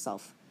BTS or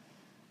himself.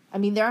 I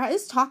mean, there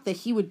is talk that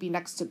he would be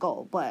next to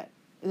go, but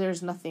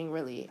there's nothing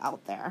really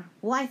out there.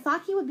 Well, I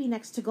thought he would be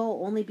next to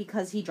go only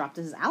because he dropped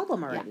his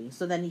album already. Yeah.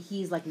 So then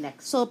he's like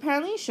next. So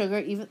apparently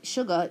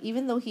Suga,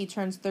 even though he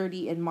turns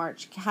 30 in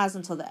March, has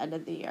until the end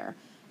of the year.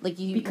 Like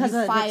you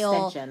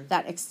file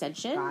that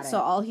extension.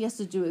 So all he has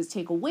to do is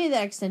take away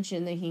that extension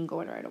and then he can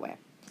go in right away.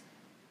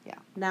 Yeah.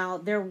 Now,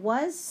 there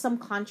was some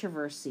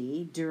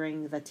controversy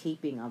during the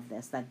taping of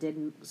this that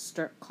did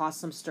cause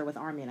some stir with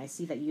ARMY, and I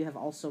see that you have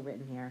also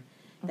written here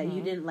that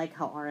you didn't like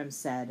how RM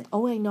said.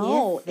 Oh, I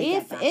know.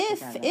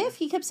 If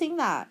he kept saying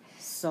that.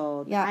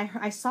 So yeah,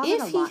 I saw that a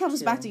lot if he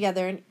comes back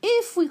together and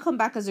if we come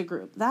back as a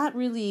group, that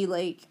really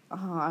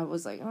I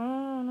was like, I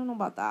don't know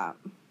about that,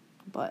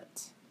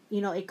 but you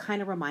know, it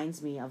kind of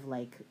reminds me of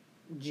like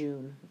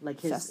June,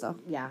 like his Festa.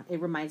 Yeah, it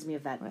reminds me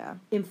of that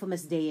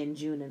infamous day in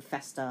June in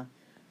Festa,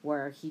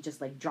 where he just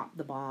like dropped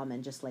the bomb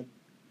and just like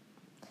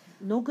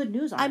no good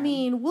news on him. I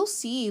mean, we'll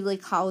see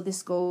like how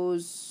this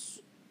goes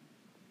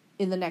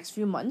in the next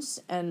few months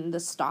and the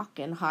stock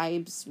and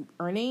Hybe's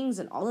earnings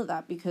and all of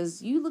that,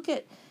 because you look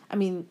at, I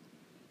mean,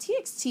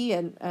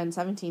 TXT and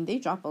 17, they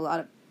drop a lot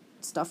of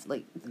stuff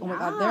like, oh my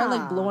god, they're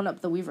like blowing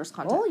up the Weverse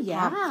content. Oh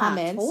yeah,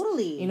 comments,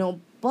 totally. You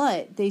know,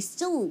 but they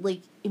still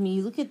like, I mean,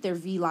 you look at their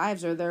V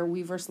lives or their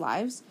Weverse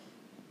lives,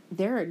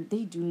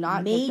 they do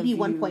not maybe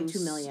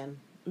 1.2 million,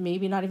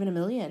 maybe not even 1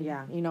 million.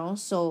 Yeah, you know,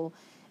 so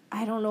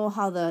I don't know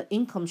how the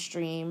income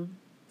stream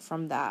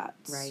from that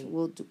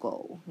will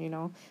go, you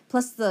know.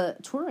 Plus the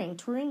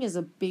touring is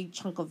a big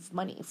chunk of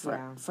money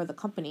for the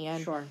company,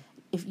 and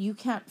if you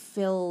can't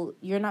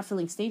you're not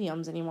filling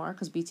stadiums anymore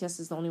because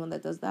BTS is the only one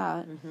that does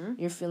that.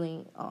 You're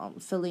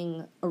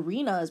filling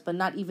arenas, but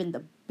not even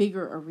the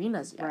bigger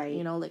arenas yet.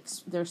 You know, like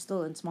they're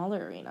still in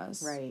smaller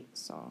arenas.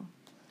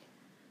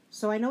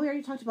 So I know we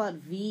already talked about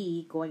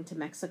V going to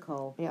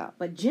Mexico. Yeah.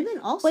 But Jimin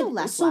also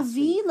left so last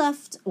V week.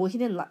 left... Well, he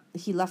didn't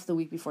he left the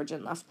week before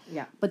Jin left.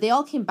 Yeah. But they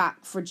all came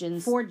back for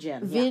Jin's... For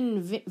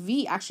Jin,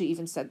 V actually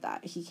even said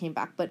that. He came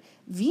back. But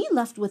V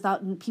left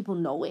without people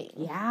knowing.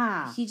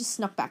 Yeah. He just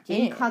snuck back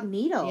in.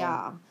 Incognito.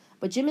 Yeah.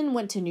 But Jimin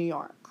went to New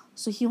York.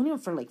 So he only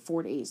went for like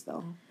 4 days,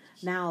 though.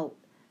 Now,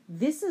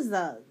 this is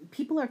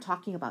people are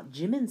talking about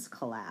Jimin's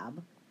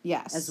collab.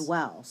 Yes. As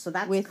well. So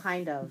that's with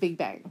kind of... Big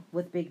Bang.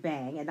 With Big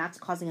Bang. And that's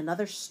causing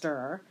another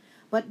stir.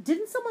 But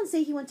didn't someone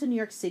say he went to New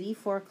York City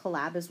for a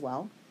collab as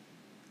well?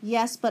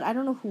 Yes, but I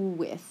don't know who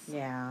with.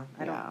 Yeah.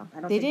 I don't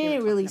they think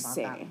didn't really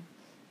say. That.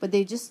 But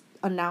they just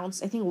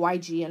announced, I think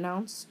YG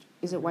announced.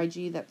 Is it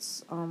YG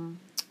that's...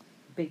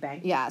 Big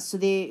Bang? Yeah, so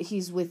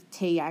he's with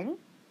Taeyang.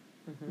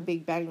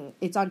 Big Bang.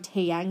 It's on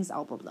Taeyang's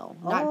album, though.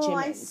 Not Jimin's. Oh,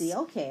 I see.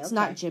 Okay. It's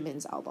not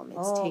Jimin's album.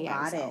 It's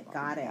Taeyang's album.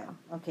 Got it.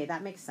 Yeah. Okay,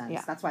 that makes sense.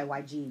 Yeah. That's why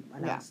YG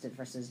announced it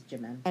versus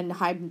Jimin. And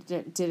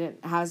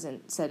Hybe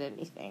hasn't said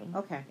anything.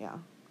 Okay. Yeah.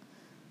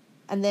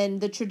 And then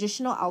the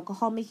traditional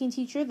alcohol making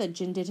teacher that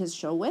Jin did his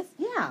show with,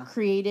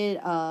 created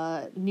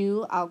a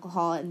new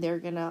alcohol, and they're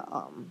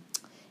gonna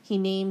he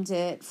named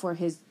it for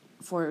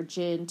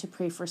Jin to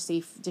pray for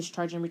safe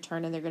discharge and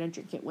return, and they're gonna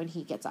drink it when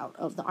he gets out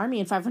of the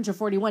army in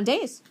 541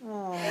 days.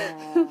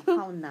 Oh,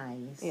 how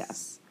nice!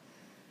 Yes.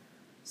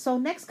 So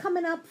next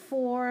coming up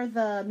for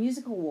the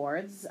music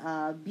awards,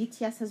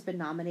 BTS has been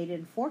nominated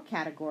in 4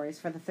 categories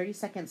for the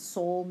 32nd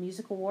Seoul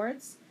Music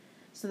Awards.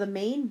 So the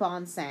main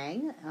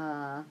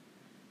Bonsang.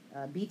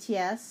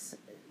 BTS,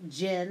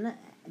 Jin,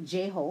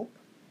 J-Hope.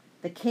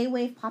 The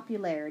K-Wave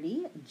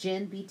Popularity,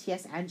 Jin,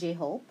 BTS, and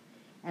J-Hope.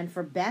 And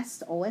for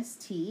Best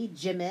OST,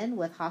 Jimin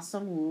with Ha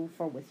Sung-woo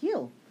for With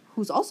You.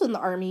 Who's also in the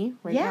army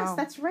right now. Yes,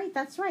 that's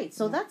right.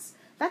 So that's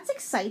That's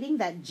exciting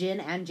that Jin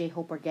and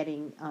J-Hope are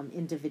getting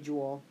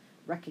individual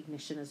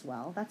recognition as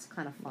well. That's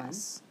kind of fun.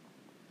 Yes.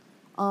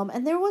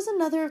 And there was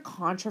another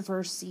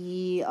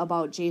controversy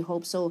about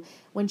J-Hope. So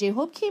when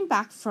J-Hope came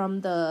back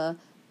from the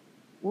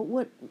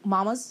what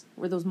mamas?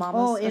 Were those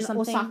mamas or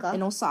something? Osaka.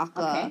 In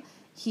Osaka. Okay.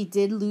 He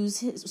did lose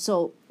his...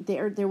 So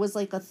there was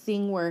like a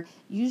thing where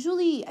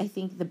usually I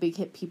think the big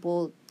hit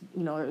people,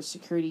 you know,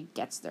 security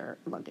gets their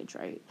luggage,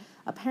 right?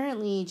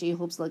 Apparently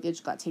J-Hope's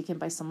luggage got taken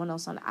by someone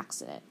else on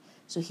accident.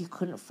 So he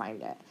couldn't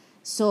find it.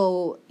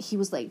 So he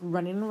was like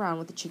running around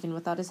with the chicken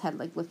without his head,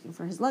 like looking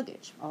for his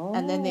luggage. Oh.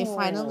 And then he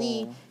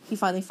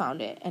finally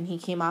found it. And he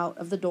came out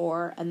of the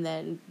door and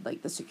then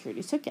like the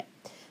security took it.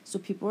 So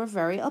people were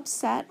very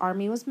upset.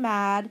 Army was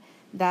mad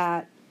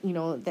that, you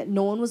know, that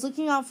no one was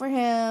looking out for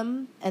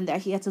him and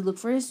that he had to look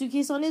for his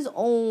suitcase on his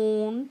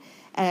own.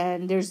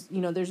 And there's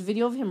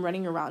video of him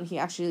running around. He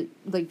actually,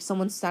 like,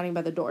 someone's standing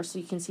by the door so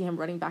you can see him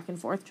running back and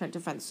forth trying to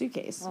find the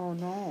suitcase. Oh,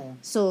 no.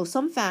 So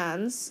some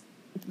fans,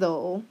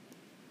 though,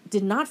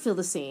 did not feel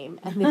the same.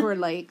 And they were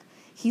like,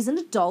 he's an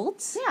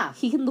adult. Yeah.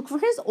 He can look for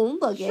his own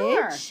luggage.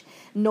 Sure.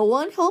 No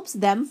one helps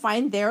them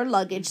find their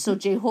luggage, so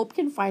J-Hope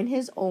can find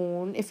his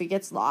own if it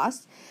gets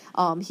lost.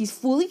 He's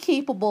fully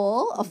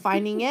capable of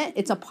finding it.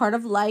 It's a part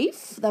of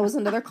life. That was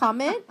another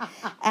comment.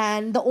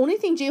 And the only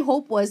thing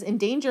J-Hope was in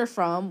danger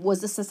from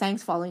was the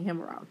Sasangs following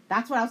him around.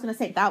 That's what I was going to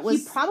say.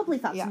 He probably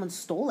thought someone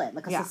stole it,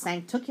 like a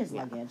Sasang took his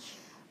luggage.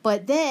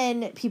 But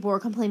then people were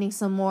complaining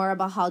some more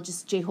about how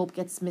just J-Hope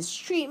gets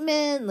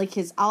mistreatment. Like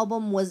his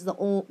album was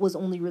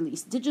only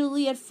released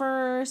digitally at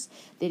first.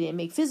 They didn't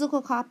make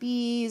physical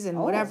copies and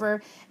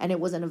whatever, and it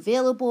wasn't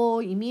available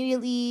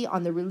immediately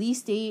on the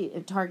release date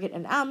at Target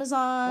and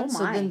Amazon.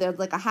 So then there's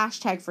like a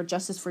hashtag for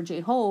Justice for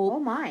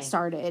J-Hope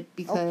started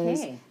because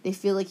they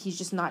feel like he's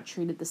just not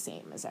treated the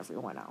same as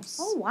everyone else.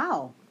 Oh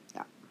wow!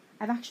 Yeah,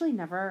 I've actually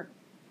never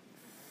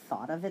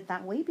thought of it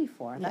that way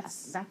before.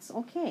 That's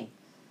okay.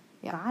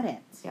 Yep. Got it.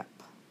 Yep.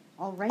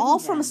 Alrighty all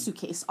from a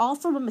suitcase. All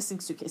from a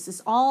missing suitcase.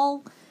 It's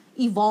all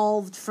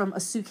evolved from a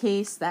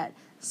suitcase that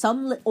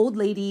some old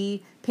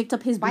lady picked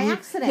up his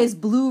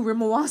blue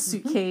Rimowa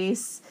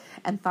suitcase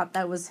and thought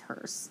that was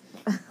hers.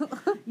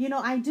 You know,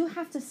 I do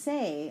have to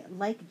say,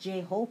 like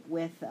J-Hope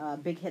with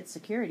Big Hit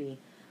Security,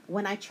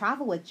 when I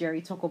travel with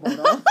Jerry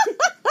Tokomoto,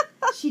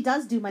 she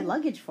does do my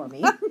luggage for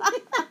me.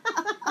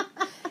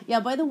 Yeah,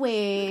 by the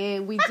way,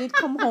 we did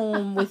come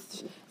home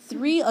with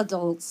 3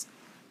 adults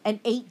and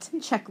 8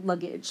 check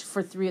luggage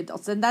for 3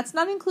 adults. And that's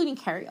not including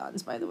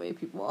carry-ons, by the way,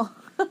 people.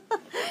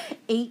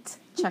 8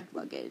 check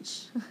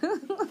luggage.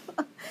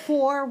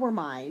 4 were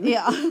mine.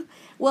 Yeah.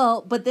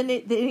 Well, but then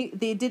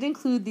they did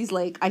include these,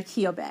 like,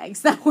 IKEA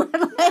bags that were,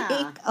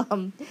 like,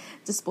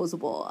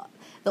 disposable.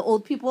 The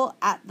old people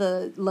at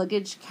the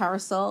luggage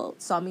carousel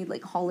saw me,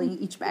 like, hauling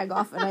each bag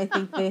off, and I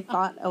think they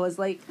thought I was,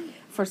 like,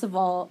 first of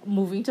all,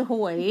 moving to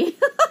Hawaii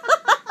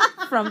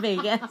from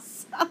Vegas.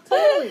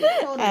 Totally.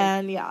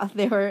 And yeah,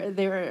 they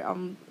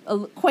were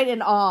quite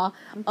in awe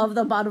of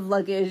the amount of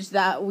luggage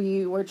that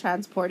we were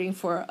transporting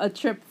for a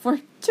trip for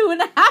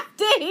 2.5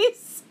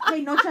 days.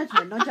 Hey, no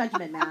judgment,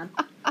 man.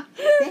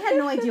 They had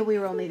no idea we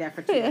were only there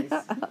for 2 days.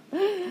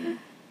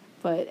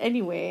 But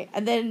anyway,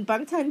 and then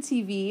Bangtan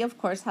TV, of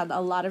course, had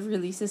a lot of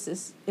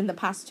releases in the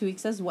past 2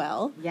 weeks as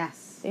well.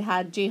 Yes. They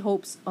had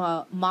J-Hope's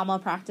Mama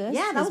Practice.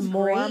 Yeah, that was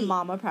more great.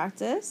 Mama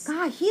Practice.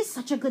 God, he's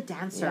such a good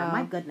dancer. Yeah.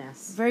 My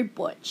goodness. Very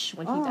butch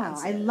when he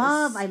dances. I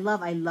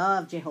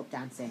love J-Hope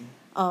dancing.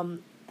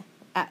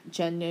 At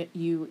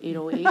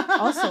JenU808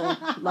 also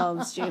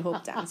loves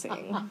J-Hope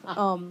dancing.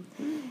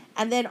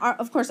 And then,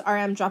 of course,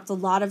 RM dropped a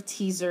lot of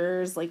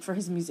teasers, like, for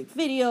his music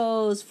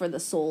videos, for the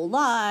Soul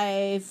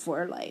Live,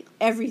 for, like,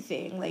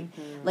 everything.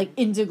 Like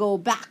Indigo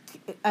back.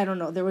 I don't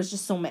know. There was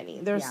just so many.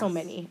 There were so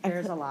many.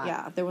 There's a lot.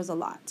 Yeah, there was a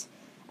lot.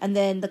 And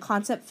then the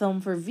concept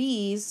film for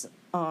V's...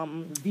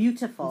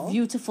 Beautiful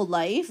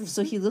Life. Mm-hmm.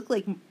 So he looked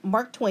like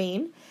Mark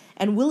Twain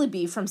and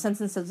Willoughby from Sense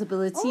and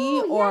Sensibility,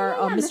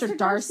 Mr.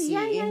 Darcy,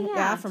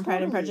 from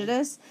Pride and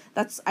Prejudice.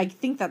 I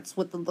think that's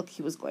what the look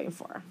he was going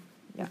for.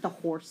 Yeah. With the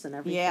horse and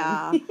everything.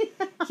 Yeah.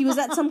 He was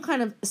at some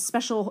kind of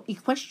special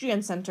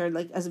equestrian center,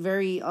 like a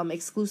very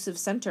exclusive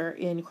center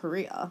in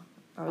Korea.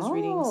 I was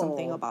reading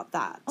something about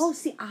that. Oh,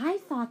 see, I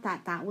thought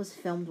that was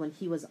filmed when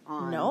he was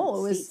on.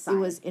 No, it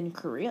was in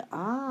Korea.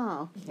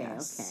 Oh, okay,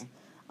 okay.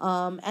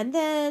 And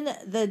then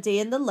the day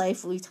in the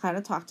life, we kind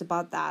of talked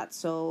about that.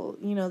 So,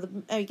 you know,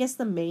 I guess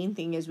the main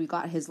thing is we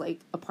got his, like,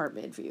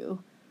 apartment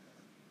view.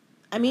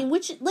 I mean,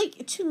 which,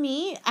 like, to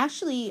me,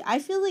 actually, I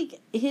feel like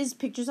his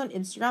pictures on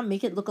Instagram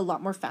make it look a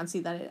lot more fancy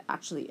than it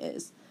actually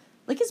is.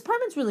 Like, his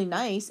apartment's really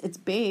nice. It's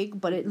big,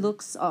 but it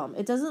looks,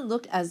 it doesn't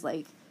look as,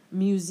 like,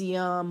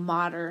 museum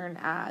modern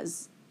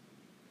as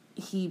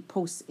he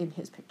posts in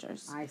his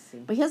pictures. I see.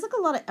 But he has, like,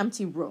 a lot of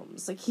empty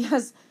rooms. Like, he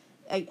has,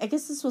 I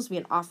guess it's supposed to be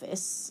an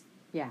office.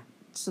 Yeah.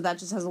 So that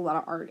just has a lot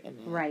of art in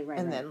it. Right.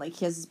 And then, like,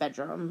 he has his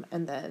bedroom,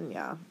 and then,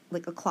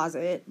 like, a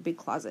closet, big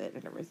closet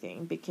and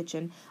everything, big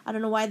kitchen. I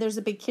don't know why there's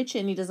a big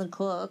kitchen. He doesn't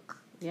cook.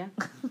 Yeah.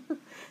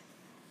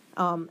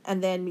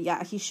 And then,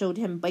 he showed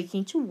him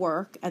biking to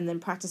work and then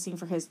practicing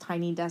for his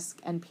Tiny Desk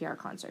NPR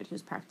concert. He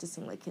was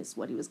practicing, like,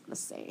 what he was going to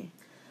say.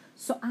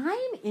 So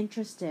I'm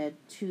interested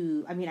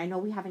to, I mean, I know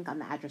we haven't gotten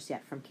the address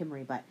yet from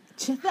Kimry, but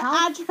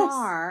how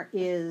far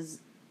is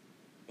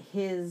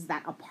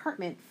that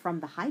apartment from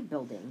the Hyde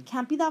building?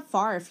 Can't be that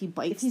far if he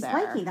bikes If he's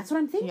biking, that's what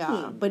I'm thinking.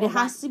 Yeah, but it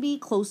has to be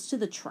close to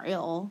the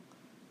trail.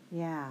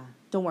 Yeah.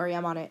 Don't worry,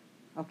 I'm on it.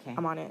 Okay.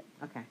 I'm on it.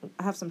 Okay.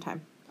 I have some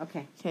time.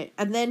 Okay.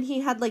 And then he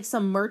had, like,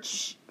 some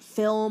merch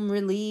film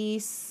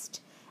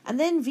released. And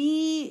then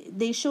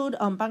they showed,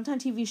 Bangtan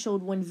TV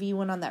showed when V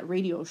went on that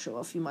radio show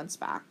a few months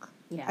back.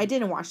 Yeah. I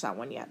didn't watch that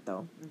one yet,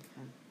 though.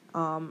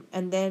 Okay.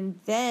 And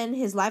then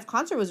his live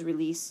concert was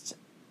released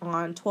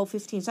on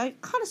 12/15. So I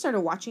kind of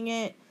started watching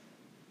it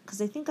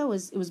because I think it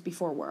was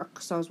before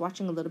work. So I was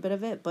watching a little bit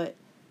of it, but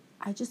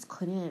I just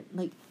couldn't,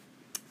 like,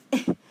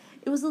 it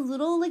was a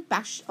little, like,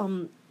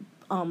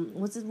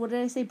 what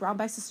did I say? Brown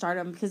Bags to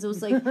Stardom, because it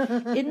was, like,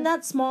 in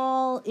that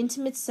small,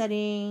 intimate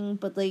setting,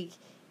 but, like,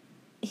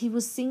 he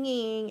was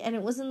singing, and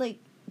it wasn't, like,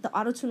 the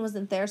auto-tune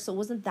wasn't there, so it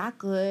wasn't that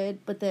good,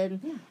 but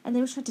then, and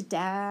they were trying to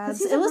dance.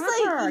 It was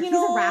like, you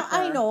know,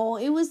 I know,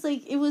 it was,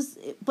 like,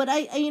 but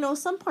I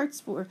some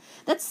parts were,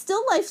 that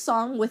Still Life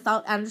song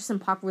without Anderson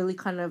 .Paak really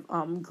kind of,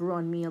 grew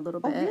on me a little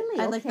bit. Oh, really?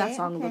 I like that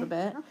song a little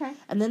bit. Okay.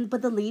 And then,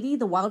 but the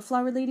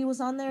Wildflower lady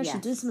was on there. Yes. She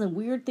did some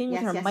weird thing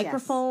with her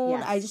microphone.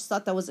 Yes. I just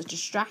thought that was a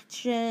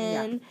distraction.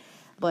 Yeah.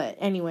 But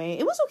anyway,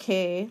 it was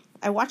okay.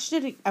 I watched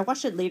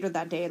it later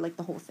that day, like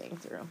the whole thing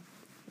through.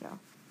 Yeah.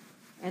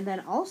 And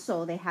then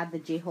also they had the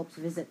J-Hope's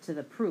visit to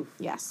the Proof.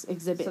 Yes,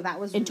 exhibit. So that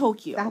was in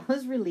Tokyo. That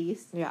was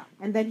released. Yeah.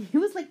 And then he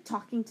was, like,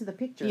 talking to the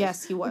pictures.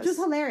 Yes, he was. Which was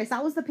hilarious.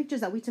 That was the pictures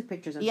that we took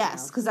pictures of.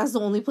 Yes, because that's the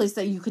only place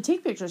that you could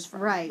take pictures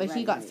from. Right. But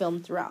he got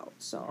filmed throughout.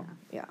 So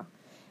yeah.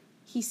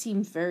 He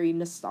seemed very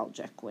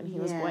nostalgic when he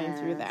was going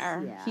through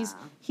there. Yeah.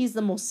 He's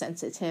the most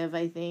sensitive,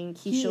 I think.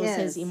 He shows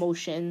his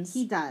emotions.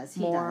 He does.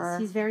 More.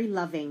 He's very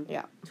loving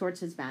towards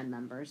his band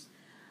members.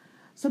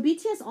 So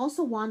BTS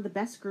also won the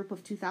Best Group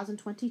of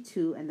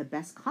 2022 and the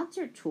Best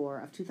Concert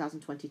Tour of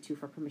 2022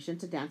 for Permission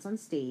to Dance on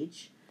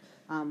Stage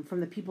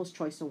from the People's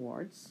Choice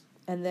Awards.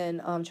 And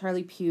then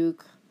Charlie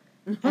Puke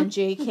and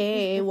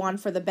JK won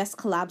for the Best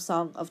Collab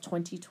Song of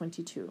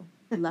 2022,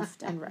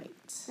 Left and Right.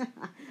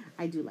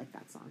 I do like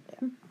that song.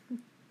 Yeah.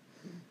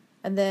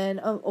 And then,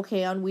 on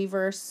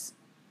Weverse,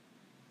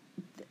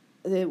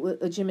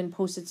 Jimin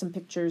posted some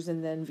pictures,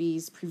 and then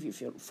V's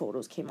preview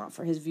photos came out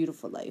for his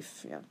Beautiful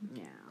Life. Yeah.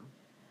 Yeah.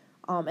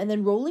 And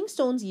then Rolling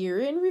Stone's Year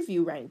in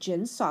Review ranked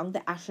Jin's song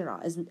 "The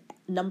Astronaut" as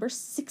number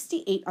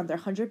 68 on their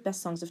 100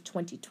 best songs of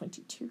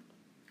 2022.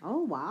 Oh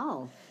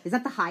wow! Is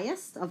that the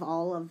highest of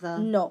all of the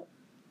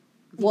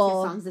BTS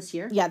songs this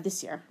year? Yeah,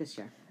 this year.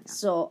 Yeah.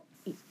 So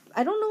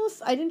I don't know if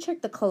I didn't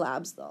check the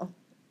collabs though.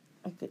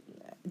 I could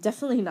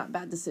definitely not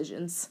Bad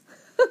Decisions.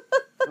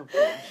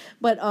 Okay.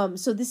 But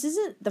so this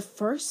isn't the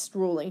first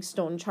Rolling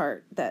Stone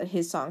chart that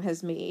his song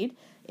has made.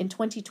 In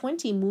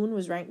 2020, Moon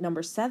was ranked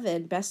number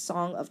 7, best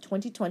song of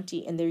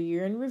 2020 in their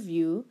Year in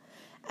Review,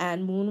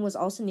 and Moon was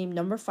also named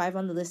number 5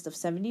 on the list of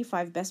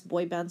 75 best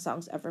boy band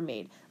songs ever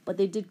made. But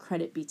they did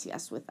credit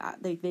BTS with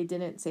that. They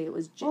didn't say it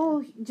was Jin.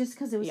 Oh, just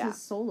because it was his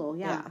solo.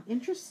 Yeah,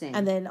 interesting.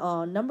 And then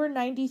number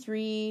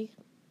 93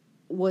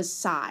 was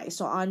Psy.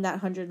 So on that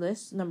 100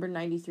 list, number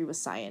 93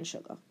 was Psy and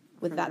Suga.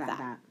 With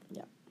that.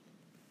 Yeah.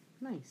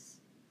 Nice.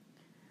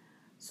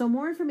 So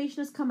more information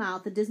has come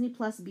out. The Disney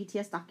Plus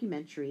BTS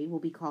documentary will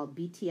be called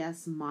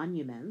BTS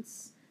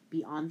Monuments,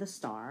 Beyond the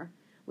Star,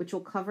 which will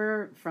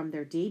cover from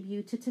their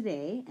debut to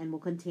today and will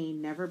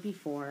contain never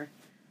before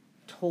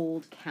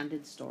told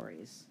candid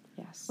stories.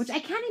 Yes. Which I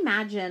can't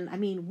imagine. I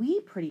mean,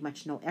 we pretty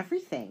much know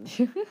everything.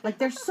 Like,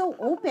 they're so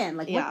open.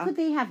 Like, what could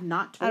they have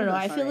not told us? I don't know.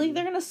 I feel already? like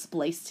they're going to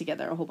splice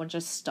together a whole bunch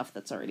of stuff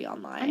that's already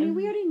online. I mean,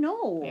 we already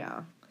know.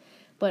 Yeah.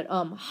 But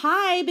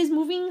Hybe is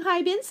moving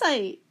Hybe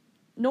Insight.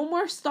 No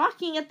more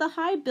stalking at the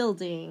Hybe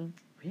building.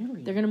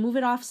 Really? They're going to move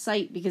it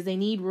off-site because they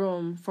need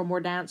room for more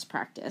dance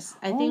practice.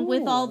 I think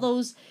with all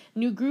those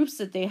new groups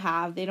that they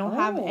have, they don't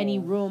have any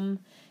room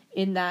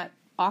in that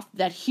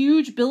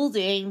huge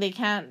building. They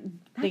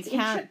can't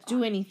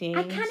do anything.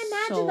 I can't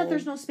imagine that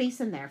there's no space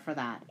in there for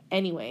that.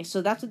 Anyway,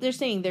 so that's what they're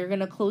saying. They're going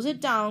to close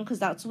it down because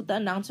that's what the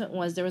announcement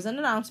was. There was an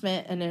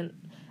announcement, and then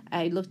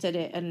I looked at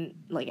it, and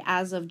like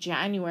as of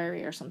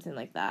January or something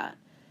like that,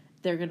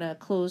 they're going to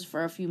close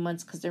for a few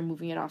months because they're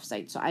moving it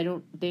off-site. So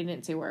they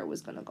didn't say where it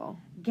was going to go.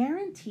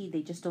 Guaranteed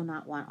they just do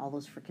not want all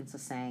those freaking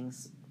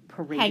Sasangs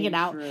parading hanging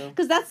out.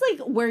 Because that's like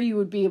where you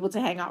would be able to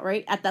hang out,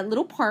 right? At that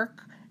little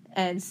park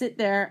and sit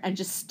there and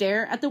just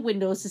stare at the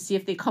windows to see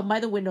if they come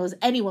by the windows.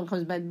 Anyone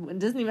comes by. It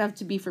doesn't even have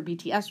to be for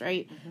BTS,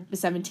 right? Mm-hmm. The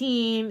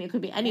 17, it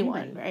could be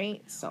anyone,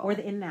 right? So or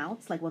the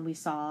in-and-outs, like when we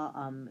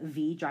saw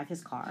V drive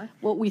his car.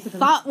 What we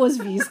thought was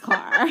V's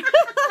car.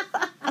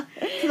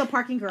 To the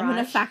parking garage. I'm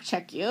going to fact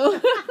check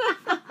you.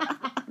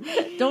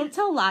 Don't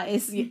tell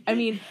lies. I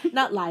mean,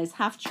 not lies,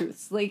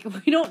 half-truths. Like,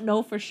 we don't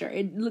know for sure.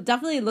 It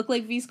definitely looked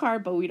like V's car,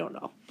 but we don't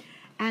know.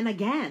 And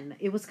again,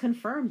 it was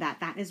confirmed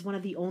that is one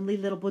of the only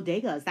little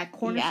bodegas, that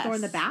corner store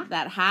in the back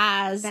that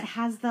has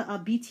the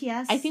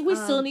BTS. I think we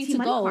still need to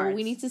go. cards.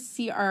 We need to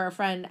see our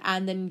friend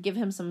and then give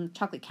him some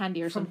chocolate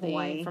candy or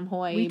something from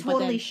Hawaii. We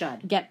totally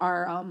should get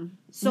our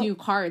new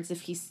cards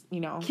if he's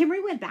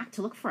Kimry went back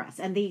to look for us,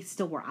 and they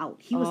still were out.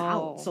 He was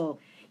out, so.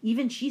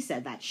 Even she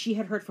said that she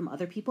had heard from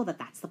other people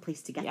that's the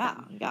place to get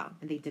them. Yeah.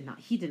 And they did not.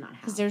 He did not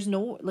have. Because there's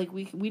no,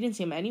 we didn't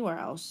see him anywhere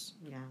else.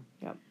 Yeah.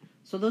 Yep.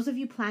 So those of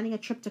you planning a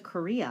trip to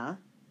Korea,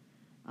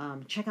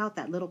 check out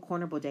that little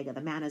corner bodega.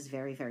 The man is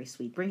very, very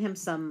sweet. Bring him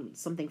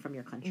something from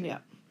your country. Yeah.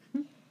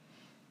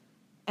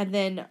 And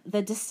then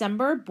the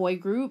December boy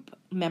group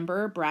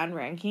member brand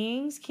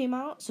rankings came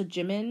out. So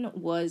Jimin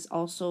was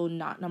also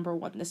not number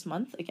 1 this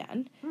month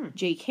again.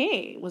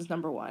 JK was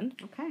number 1.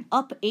 Okay.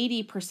 Up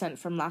 80%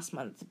 from last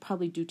month,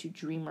 probably due to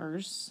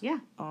Dreamers.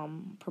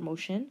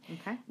 Promotion.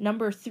 Okay.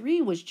 Number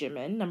 3 was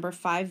Jimin. Number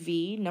 5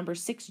 V. Number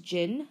 6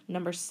 Jin.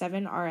 Number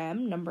 7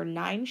 RM. Number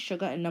 9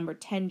 Suga. And number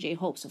 10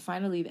 J-Hope. So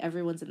finally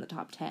everyone's in the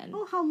top 10.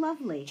 Oh, how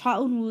lovely. Cha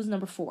Eun-woo's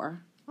number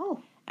 4.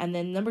 Oh. And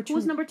then number 2. Who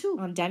was number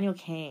 2? Daniel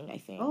Kang, I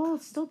think. Oh,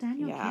 it's still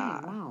Daniel Kang.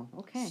 Wow.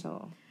 Okay.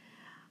 So,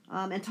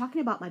 and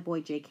talking about my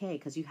boy JK,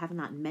 because you have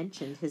not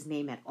mentioned his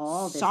name at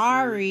all this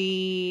Sorry.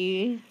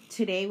 week.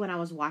 Today, when I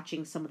was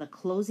watching some of the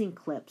closing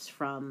clips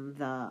from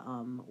the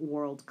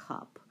World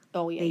Cup,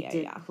 they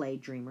did play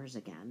Dreamers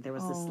again. There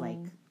was this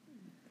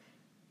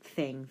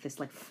thing, this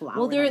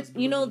flower. Well,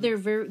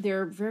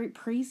 they're very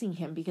praising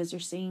him because they're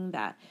saying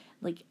that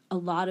a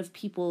lot of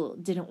people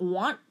didn't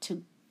want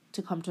to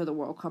come to the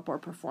World Cup or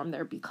perform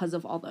there because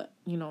of all the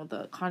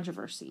the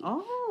controversy.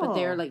 Oh, but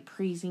they're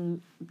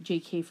praising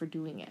JK for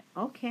doing it.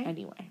 Okay.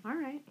 Anyway. All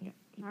right. Yeah.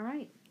 All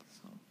right.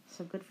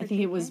 So good for. I think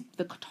JK. it was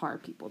the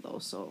Qatar people though.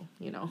 So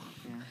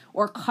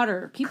or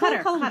Qatar. People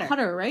call him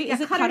Qatar, right? Yeah,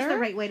 is it Qatar's Qatar? the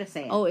right way to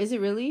say it. Oh, is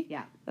it really?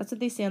 Yeah. That's what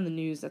they say on the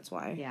news. That's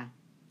why. Yeah.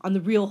 On the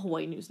real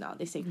Hawaii news now,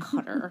 they say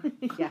Qatar.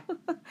 Yeah.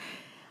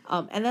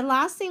 And then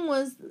last thing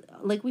was,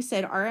 like we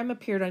said, RM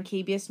appeared on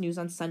KBS News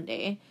on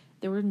Sunday.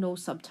 There were no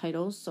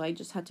subtitles, so I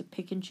just had to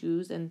pick and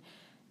choose and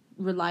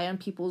rely on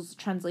people's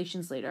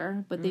translations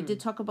later. But they did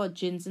talk about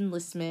Jin's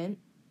enlistment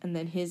and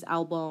then his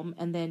album.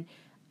 And then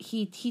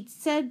he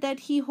said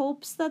that he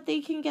hopes that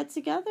they can get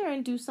together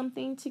and do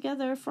something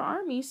together for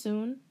ARMY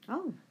soon.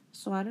 Oh.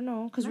 So I don't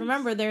know. Because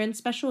remember, they're in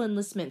special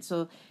enlistment.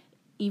 So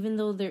even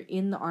though they're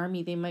in the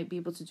ARMY, they might be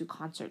able to do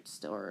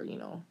concerts or,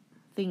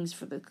 things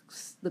for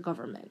the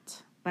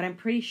government. But I'm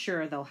pretty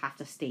sure they'll have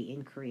to stay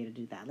in Korea to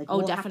do that.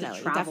 We'll have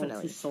to travel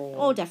to Seoul.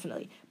 Oh,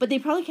 definitely. But they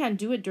probably can't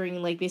do it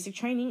during basic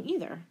training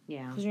either.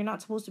 Yeah. Because you're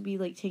not supposed to be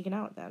taken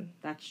out then.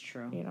 That's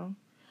true.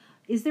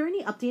 Is there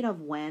any update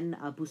of when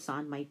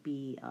Busan might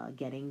be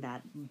getting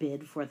that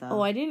bid for the?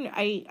 Oh, I didn't.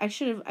 I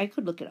should have. I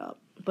could look it up,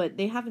 but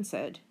they haven't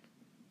said.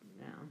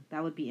 Yeah,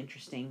 that would be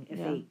interesting if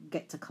they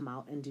get to come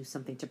out and do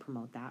something to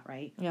promote that,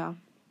 right? Yeah.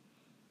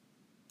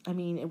 I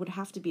mean, it would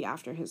have to be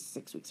after his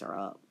 6 weeks are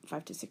up.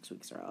 5 to 6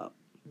 weeks are up.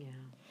 Yeah.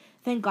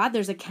 Thank God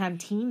there's a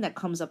canteen that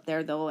comes up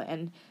there, though,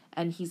 and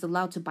he's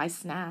allowed to buy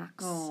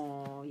snacks.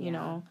 Oh,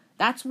 yeah.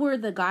 That's where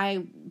the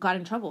guy got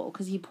in trouble,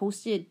 because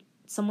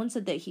someone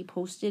said that he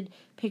posted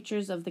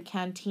pictures of the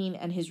canteen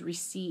and his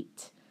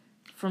receipt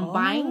from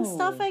buying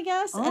stuff, I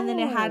guess, and then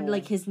it had,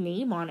 his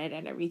name on it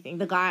and everything.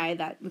 The guy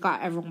that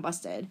got everyone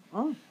busted.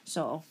 Oh.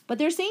 So, but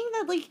they're saying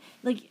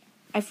that,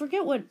 I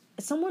forget what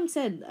someone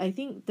said. I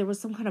think there was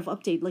some kind of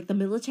update. The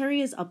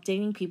military is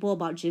updating people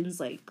about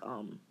Jin's,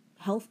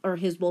 health or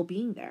his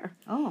well-being there.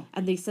 Oh.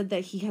 And they said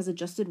that he has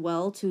adjusted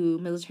well to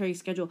military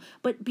schedule,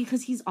 but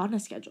because he's on a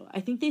schedule. I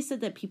think they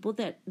said that people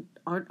that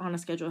aren't on a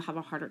schedule have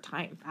a harder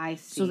time. I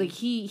see. So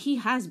he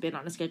has been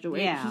on a schedule,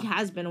 right? Yeah. He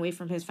has been away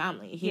from his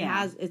family. He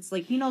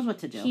knows what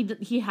to do.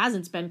 He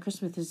hasn't spent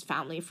Christmas with his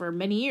family for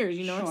many years,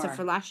 except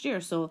for last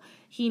year. So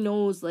he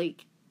knows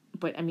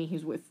but I mean,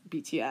 he's with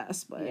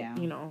BTS, but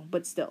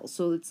but still.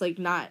 So it's it's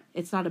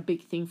not a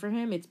big thing for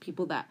him. It's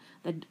people that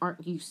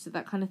aren't used to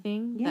that kind of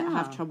thing that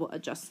have trouble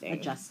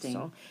adjusting.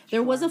 So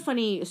there was a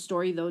funny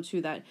story though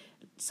too, that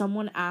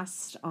someone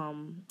asked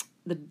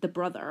the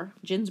brother,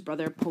 Jin's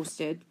brother,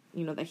 posted,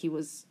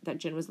 that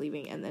Jin was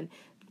leaving, and then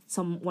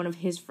one of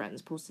his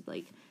friends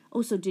posted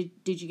oh, so did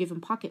you give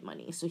him pocket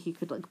money so he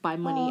could buy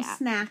money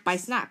buy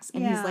snacks,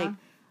 and he's like,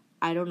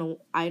 I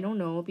don't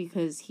know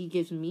because he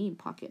gives me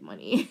pocket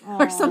money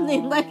or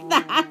something like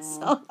that.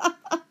 So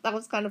that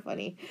was kind of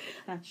funny.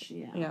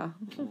 Yeah.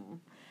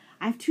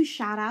 I have 2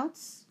 shout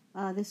outs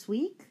this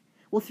week.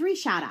 Well, 3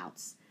 shout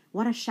outs.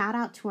 Want to shout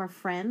out to our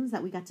friends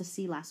that we got to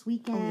see last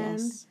weekend.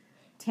 Oh, yes.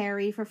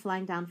 Terry for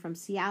flying down from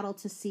Seattle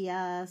to see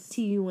us.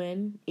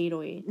 TUN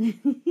 808.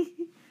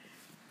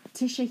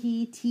 Tisha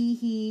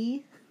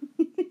He.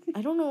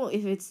 I don't know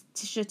if it's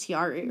Tisha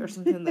Tiare or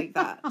something like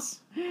that.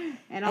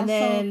 and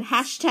then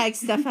hashtag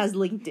Steph has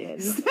LinkedIn.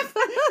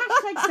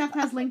 Hashtag Steph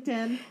has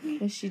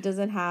LinkedIn. She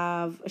doesn't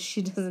have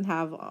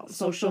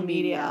social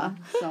media.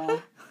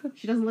 So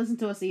she doesn't listen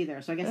to us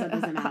either. So I guess that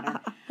doesn't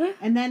matter.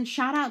 And then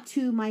shout out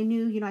to my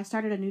new, I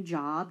started a new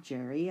job,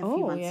 Jerry, a few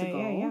months ago.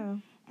 Yeah.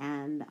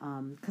 and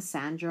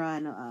Cassandra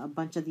and a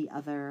bunch of the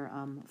other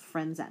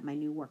friends at my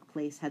new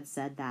workplace had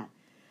said that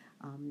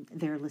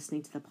they're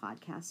listening to the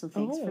podcast. So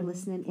thanks for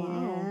listening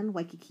in,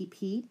 Waikiki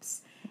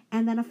peeps.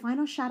 And then a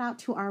final shout out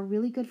to our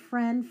really good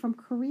friend from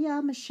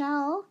Korea,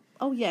 Michelle.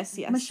 Oh, yes.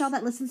 Michelle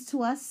that listens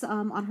to us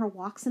on her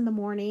walks in the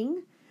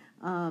morning.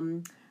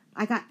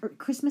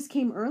 Christmas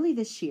came early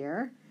this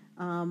year.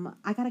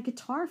 I got a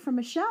guitar from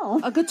Michelle.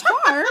 A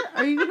guitar?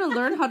 Are you going to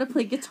learn how to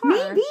play guitar?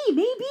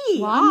 Maybe.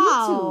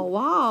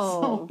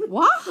 Wow.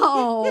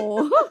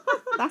 Wow.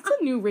 That's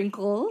a new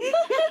wrinkle.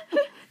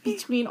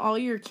 Between all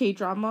your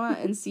K-drama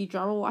and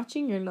C-drama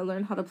watching, you're going to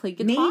learn how to play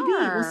guitar.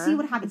 Maybe. We'll see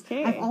what happens.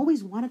 Okay. I've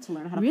always wanted to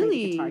learn how to play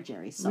the guitar,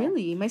 Jerry. So.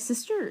 Really? My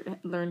sister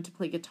learned to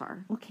play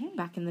guitar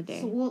back in the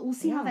day. So we'll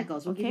see how that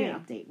goes. We'll give you an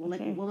update.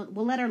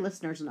 We'll let our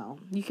listeners know.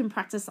 You can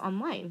practice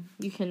online.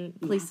 You can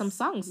play some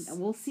songs.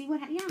 We'll see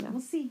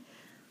we'll see.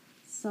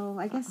 So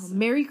I guess...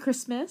 Merry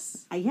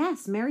Christmas.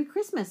 Yes, Merry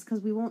Christmas,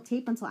 because we won't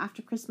tape until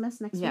after Christmas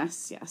next week.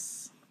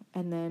 Yes.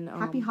 And then...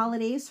 Happy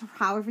holidays,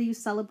 however you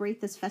celebrate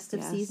this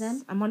festive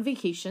season. I'm on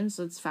vacation,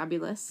 so it's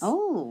fabulous.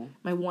 Oh.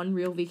 My one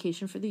real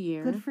vacation for the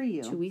year. Good for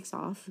you. 2 weeks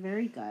off.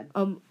 Very good.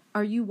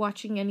 Are you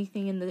watching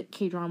anything in the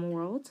K-drama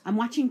world? I'm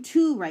watching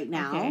 2 right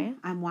now. Okay.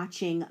 I'm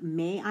watching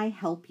May I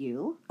Help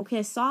You? Okay,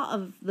 I saw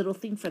a little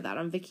thing for that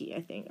on Viki,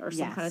 I think, or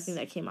some kind of thing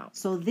that came out.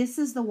 So this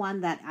is the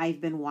one that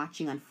I've been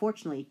watching,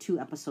 unfortunately,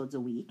 2 episodes a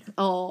week.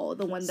 Oh,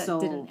 the one that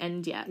didn't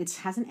end yet. It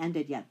hasn't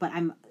ended yet, but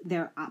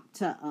they're up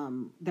to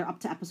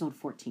episode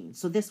 14.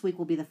 So this week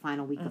will be the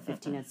final week of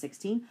 15 and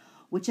 16,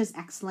 which is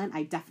excellent.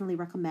 I definitely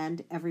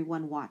recommend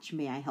everyone watch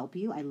May I Help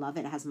You. I love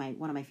it. It has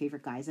one of my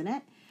favorite guys in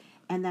it.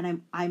 And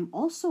then I'm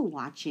also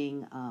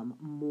watching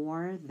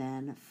More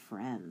Than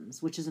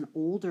Friends, which is an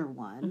older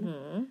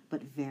one,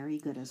 but very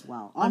good as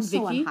well.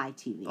 Also on High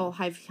TV. Oh,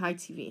 High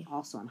TV.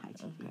 Also on High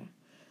TV. Okay.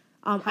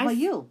 How about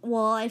you?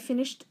 Well, I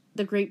finished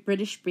the Great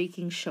British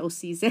Baking Show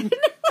season.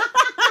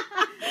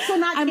 So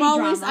not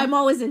I'm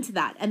always into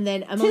that. And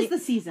then Tis the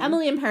season.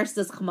 Emily in Paris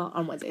does come out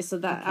on Wednesday, so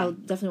that I'll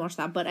definitely watch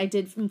that. But I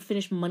did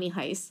finish Money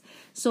Heist.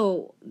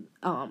 So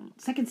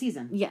second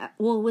season. Yeah.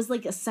 Well, it was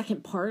like a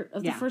second part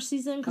of the first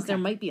season because there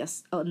might be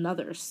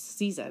another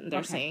season,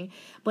 they're saying.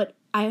 But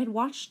I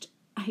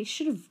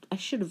should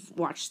have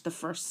watched the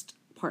first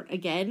part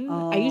again.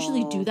 I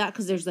usually do that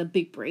because there's a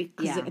big break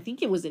because I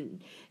think it was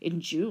in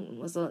June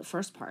was the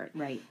first part,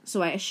 right?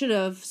 So I should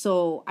have.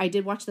 So I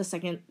did watch the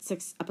second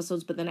 6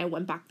 episodes, but then I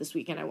went back this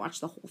week and I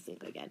watched the whole thing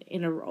again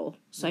in a row,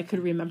 so I could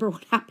remember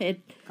what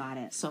happened. Got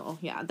it. So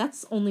yeah,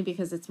 that's only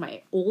because it's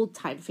my old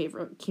time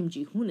favorite. Kim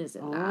Ji-hoon is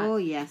in that. Oh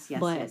yes.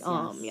 But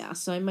yeah,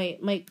 so I might.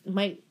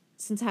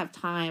 Since I have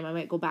time, I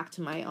might go back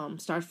to my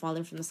Stars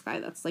Falling from the Sky.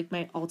 That's like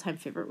my all-time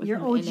favorite with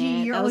him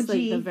in it. That was like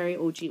the very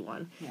OG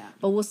one. Yeah.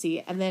 But we'll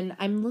see. And then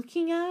I'm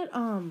looking at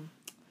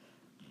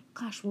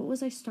gosh, what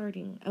was I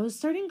starting? I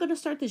was gonna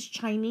start this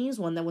Chinese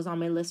one that was on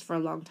my list for a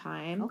long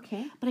time.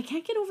 Okay. But I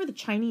can't get over the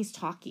Chinese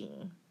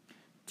talking.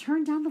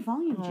 Turn down the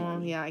volume, Jerry.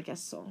 Oh, yeah, I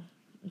guess so.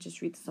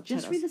 Just read the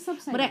subtitles.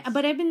 But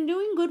But I've been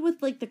doing good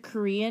with like the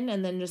Korean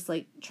and then just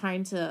like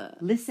trying to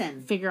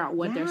figure out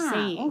what they're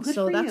saying. Oh, good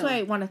so for that's you. why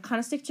I want to kind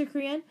of stick to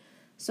Korean.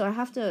 So I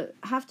have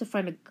to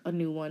find a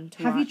new one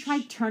to watch. Have you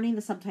tried turning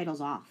the subtitles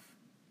off?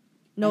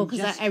 No,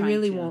 because I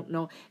really won't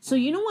know. So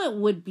you know what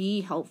would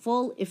be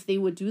helpful if they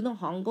would do the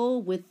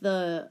Hangul with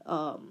the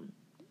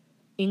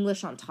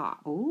English on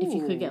top. Ooh. If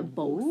you could get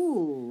both.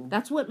 Ooh.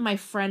 That's what my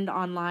friend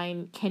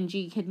online,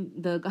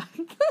 the guy,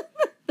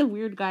 the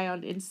weird guy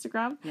on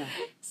Instagram,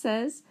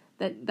 says.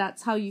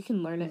 That's how you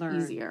can learn it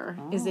easier.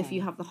 Is if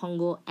you have the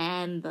Hangul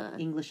and the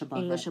English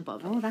above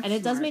it. Oh, that's and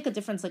it does make a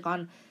difference. Like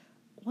on,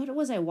 what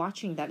was I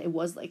watching that it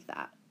was like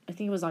that? I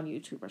think it was on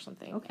YouTube or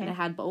something. Okay. And it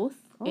had both.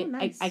 Oh,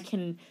 nice. I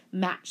can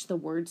match the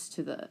words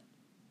to the,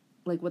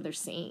 like what they're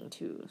saying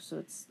too. So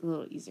it's a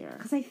little easier.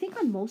 Because I think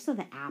on most of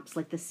the apps,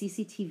 like the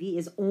CCTV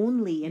is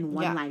only in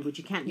one language.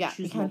 You can't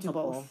choose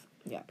multiple. Do both.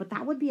 Yeah. But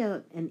that would be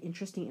an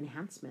interesting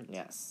enhancement.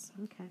 Yes.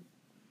 Okay.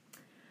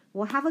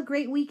 Well, have a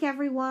great week,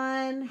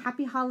 everyone.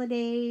 Happy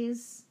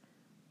holidays.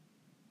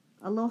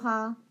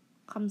 Aloha.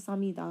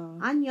 감사합니다.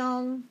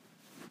 안녕.